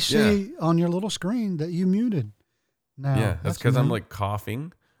end. I see on your little screen that you muted. Now Yeah, that's because I'm new. like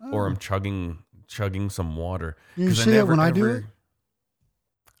coughing or I'm chugging some water. You 'Cause see it when I do it?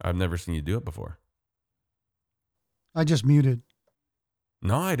 I've never seen you do it before. I just muted.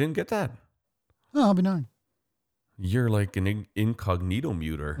 No, I didn't get that. Oh, I'll be done. You're like an incognito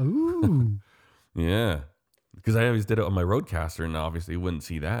muter. Ooh. Yeah, because I always did it on my Roadcaster, and obviously you wouldn't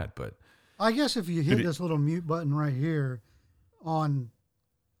see that. But I guess if you hit Did it- this little mute button right here on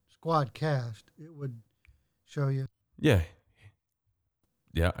Squadcast, it would show you. yeah,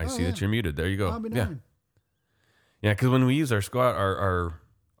 I see yeah. that you're muted. There you go. I'll be Yeah, done. yeah. Because when we use our squad, our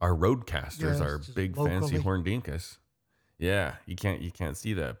Roadcasters, Yeah, our it's just big fancy locally. Horndinkus. Yeah, you can't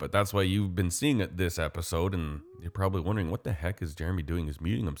see that, but that's why you've been seeing it this episode, and you're probably wondering what the heck is Jeremy doing? He's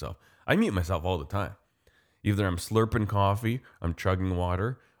muting himself. I mute myself all the time. Either I'm slurping coffee, I'm chugging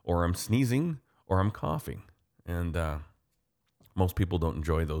water, or I'm sneezing, or I'm coughing, and most people don't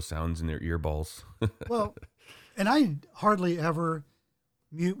enjoy those sounds in their earballs. Well, and I hardly ever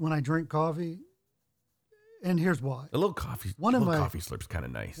mute when I drink coffee. And here's why. A little coffee, One of little my- coffee slurp's kind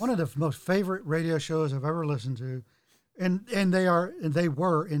of nice. One of the most favorite radio shows I've ever listened to, and they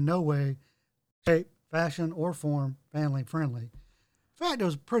were in no way, shape, fashion, or form family friendly. In fact, it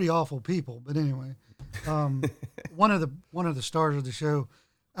was pretty awful people. But anyway, one of the stars of the show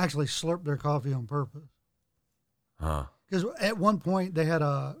actually slurped their coffee on purpose. Huh. Because at one point they had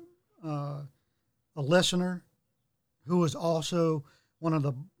a listener who was also one of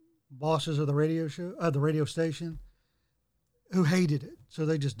the bosses of the radio show, the radio station, who hated it. So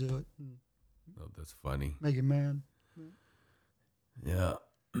they just do it and Oh, that's funny. make him mad. Yeah.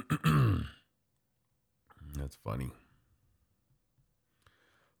 That's funny.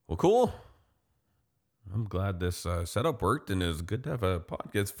 Well, cool. I'm glad this setup worked, and it was good to have a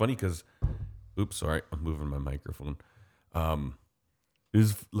podcast. It's funny because, oops, sorry, I'm moving my microphone. It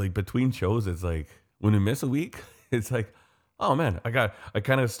was like between shows, it's like when we miss a week, it's like, oh man, I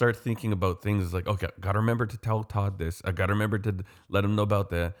kind of start thinking about things. It's like, okay, got to remember to tell Todd this. I got to remember to let him know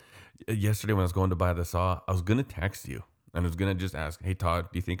about that. Yesterday when I was going to buy the saw, I was going to text you. And I was going to just ask, hey, Todd,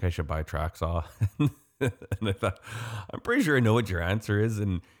 do you think I should buy a track saw? And I thought, I'm pretty sure I know what your answer is.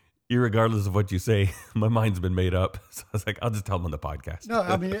 And irregardless of what you say, my mind's been made up. So I was like, I'll just tell him on the podcast. No,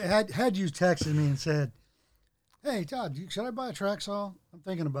 I mean, had you texted me and said, hey, Todd, should I buy a track saw? I'm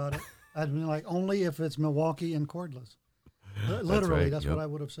thinking about it. I'd be like, only if it's Milwaukee and cordless. Literally, right, that's yep. what I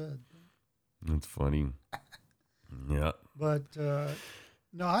would have said. That's funny. Yeah. But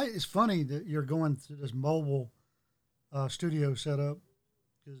no, it's funny that you're going through this mobile studio setup,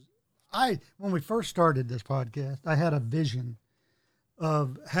 because when we first started this podcast, I had a vision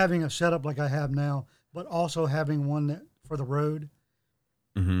of having a setup like I have now, but also having one that for the road.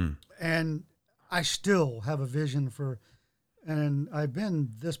 Mm-hmm. And I still have a vision and I've been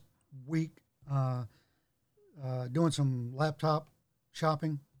this week doing some laptop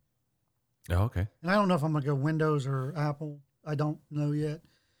shopping. Oh, okay. And I don't know if I'm going to go Windows or Apple. I don't know yet.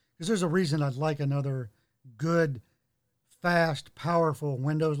 Because there's a reason I'd like another good, fast, powerful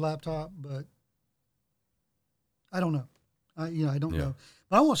Windows laptop, but I don't know. I don't know.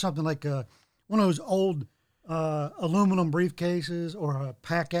 But I want something like one of those old aluminum briefcases or a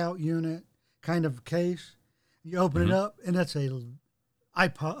pack-out unit kind of case. You open it up, and that's a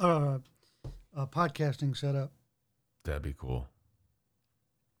podcasting setup. That'd be cool.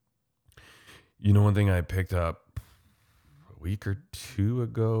 You know, one thing I picked up a week or two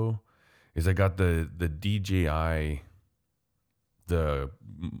ago is I got the DJI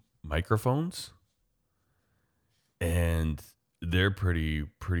microphones, and they're pretty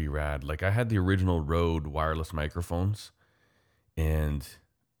rad. Like I had the original Rode wireless microphones, and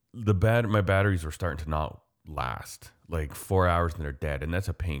my batteries were starting to not last like 4 hours and they're dead, and that's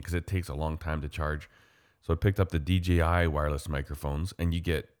a pain because it takes a long time to charge. So I picked up the DJI wireless microphones, and you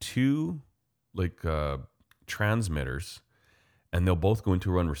get two transmitters, and they'll both go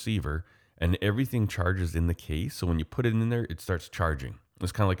into one receiver, and everything charges in the case. So when you put it in there, it starts charging.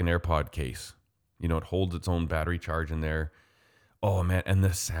 It's kind of like an AirPod case. You know, it holds its own battery charge in there. Oh man, and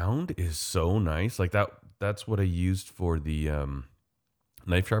the sound is so nice. Like that's what I used for the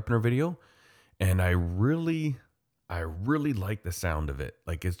knife sharpener video, and I really like the sound of it.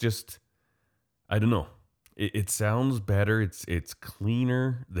 Like it's just, I don't know. It sounds better. It's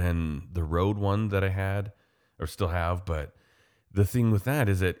cleaner than the Rode one that I had or still have. But the thing with that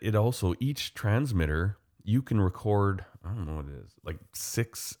is that it also, each transmitter, you can record, I don't know what it is, like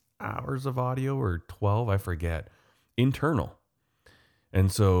 6 hours of audio or 12, I forget, internal.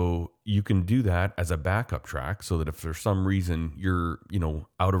 And so you can do that as a backup track so that if for some reason you're,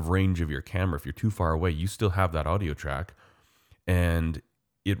 out of range of your camera, if you're too far away, you still have that audio track. And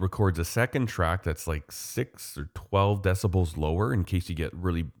it records a second track that's like 6 or 12 decibels lower in case you get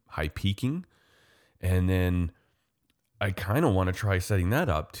really high peaking. And then I kind of want to try setting that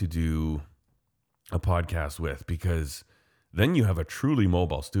up to do a podcast with, because then you have a truly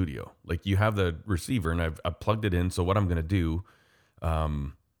mobile studio. Like you have the receiver and I've plugged it in. So what I'm going to do,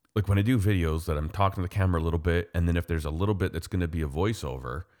 like when I do videos that I'm talking to the camera a little bit, and then if there's a little bit that's going to be a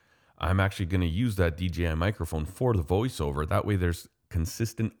voiceover, I'm actually going to use that DJI microphone for the voiceover. That way there's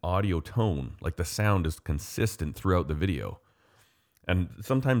consistent audio tone. Like the sound is consistent throughout the video. And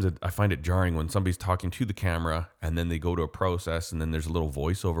sometimes I find it jarring when somebody's talking to the camera and then they go to a process and then there's a little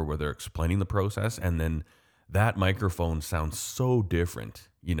voiceover where they're explaining the process. And then that microphone sounds so different,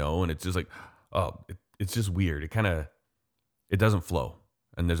 and it's just like, it's just weird. It doesn't flow.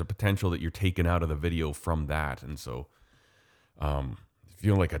 And there's a potential that you're taken out of the video from that. And so, if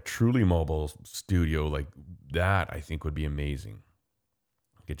you like a truly mobile studio like that, I think would be amazing.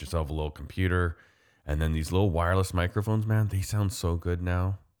 Get yourself a little computer, and then these little wireless microphones, man, they sound so good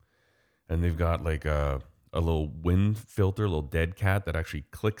now. And they've got like a little wind filter, a little dead cat that actually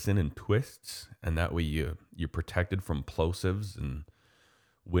clicks in and twists. And that way you're protected from plosives and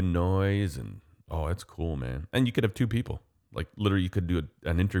wind noise. And oh, it's cool, man. And you could have 2 people. Like literally you could do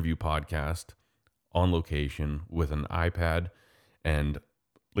an interview podcast on location with an iPad and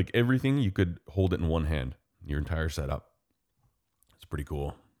like everything. You could hold it in one hand, your entire setup. It's pretty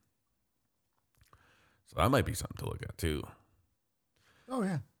cool. So that might be something to look at too. Oh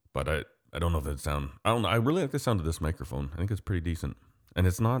yeah. But I don't know if it I don't know. I really like the sound of this microphone. I think it's pretty decent. And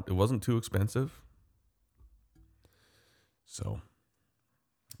it wasn't too expensive. So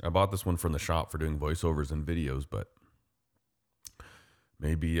I bought this one from the shop for doing voiceovers and videos, but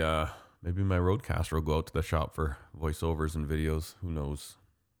maybe my Rodecaster will go out to the shop for voiceovers and videos. Who knows?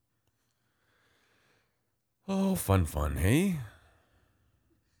 Oh, fun, hey?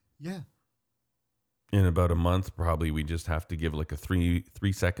 Yeah. In about a month, probably we just have to give like a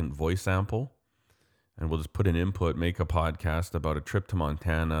 3-second voice sample, and we'll just put an input, make a podcast about a trip to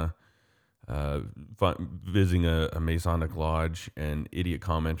Montana, visiting a Masonic lodge, and idiot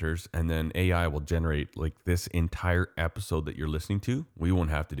commenters, and then AI will generate like this entire episode that you're listening to. We won't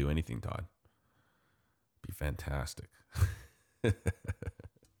have to do anything, Todd. Be fantastic.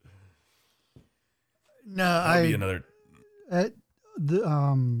 No, That'll be another.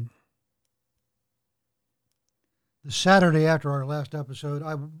 The Saturday after our last episode,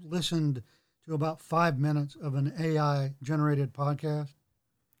 I listened to about 5 minutes of an AI generated podcast.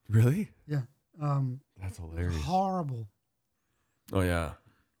 Really? Yeah. That's hilarious. Horrible. Oh yeah.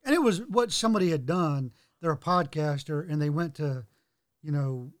 And it was what somebody had done. They're a podcaster, and they went to,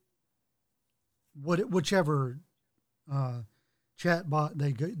 whichever chat bot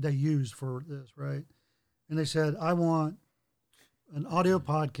they used for this, right? And they said, I want an audio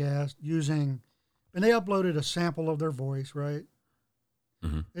podcast using, and they uploaded a sample of their voice, right?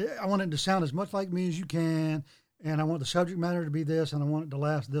 Mm-hmm. I want it to sound as much like me as you can, and I want the subject matter to be this, and I want it to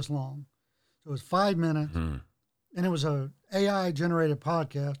last this long. So it was 5 minutes, and it was a AI-generated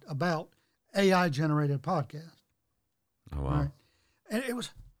podcast about AI-generated podcast. Oh, wow. Right? And it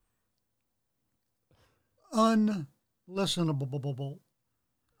was unlistenable.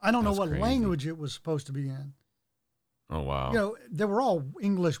 I don't know what crazy. language it was supposed to be in. Oh, wow. They were all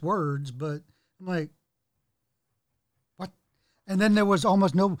English words, but I'm like, what? And then there was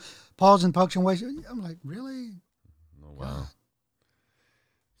almost no pause and punctuation. I'm like, really? Oh, wow.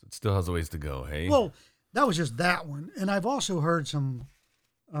 So it still has a ways to go, hey? Well, that was just that one. And I've also heard some,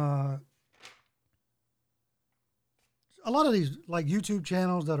 a lot of these like YouTube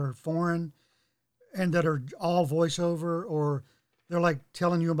channels that are foreign and that are all voiceover, or they're like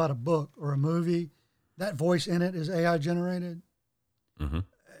telling you about a book or a movie. That voice in it is AI generated. Mm-hmm.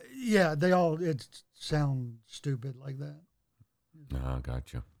 Yeah, it sound stupid like that. Ah,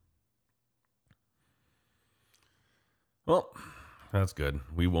 gotcha. Well, that's good.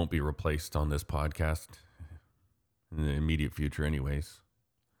 We won't be replaced on this podcast in the immediate future anyways.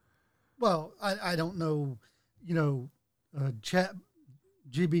 Well, I don't know, Chat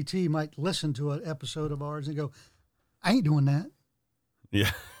GBT might listen to an episode of ours and go, I ain't doing that.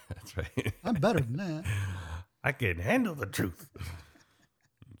 Yeah, that's right. I'm better than that. I can handle the truth.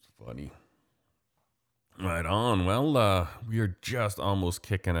 It's funny. Right on. Well, we are just almost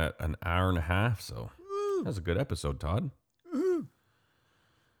kicking at an hour and a half, so that's a good episode, Todd. Woo-hoo.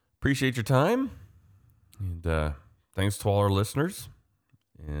 Appreciate your time, and thanks to all our listeners.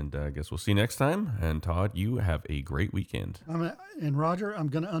 And I guess we'll see you next time. And Todd, you have a great weekend. And Roger, I'm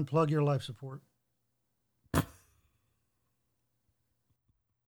going to unplug your life support.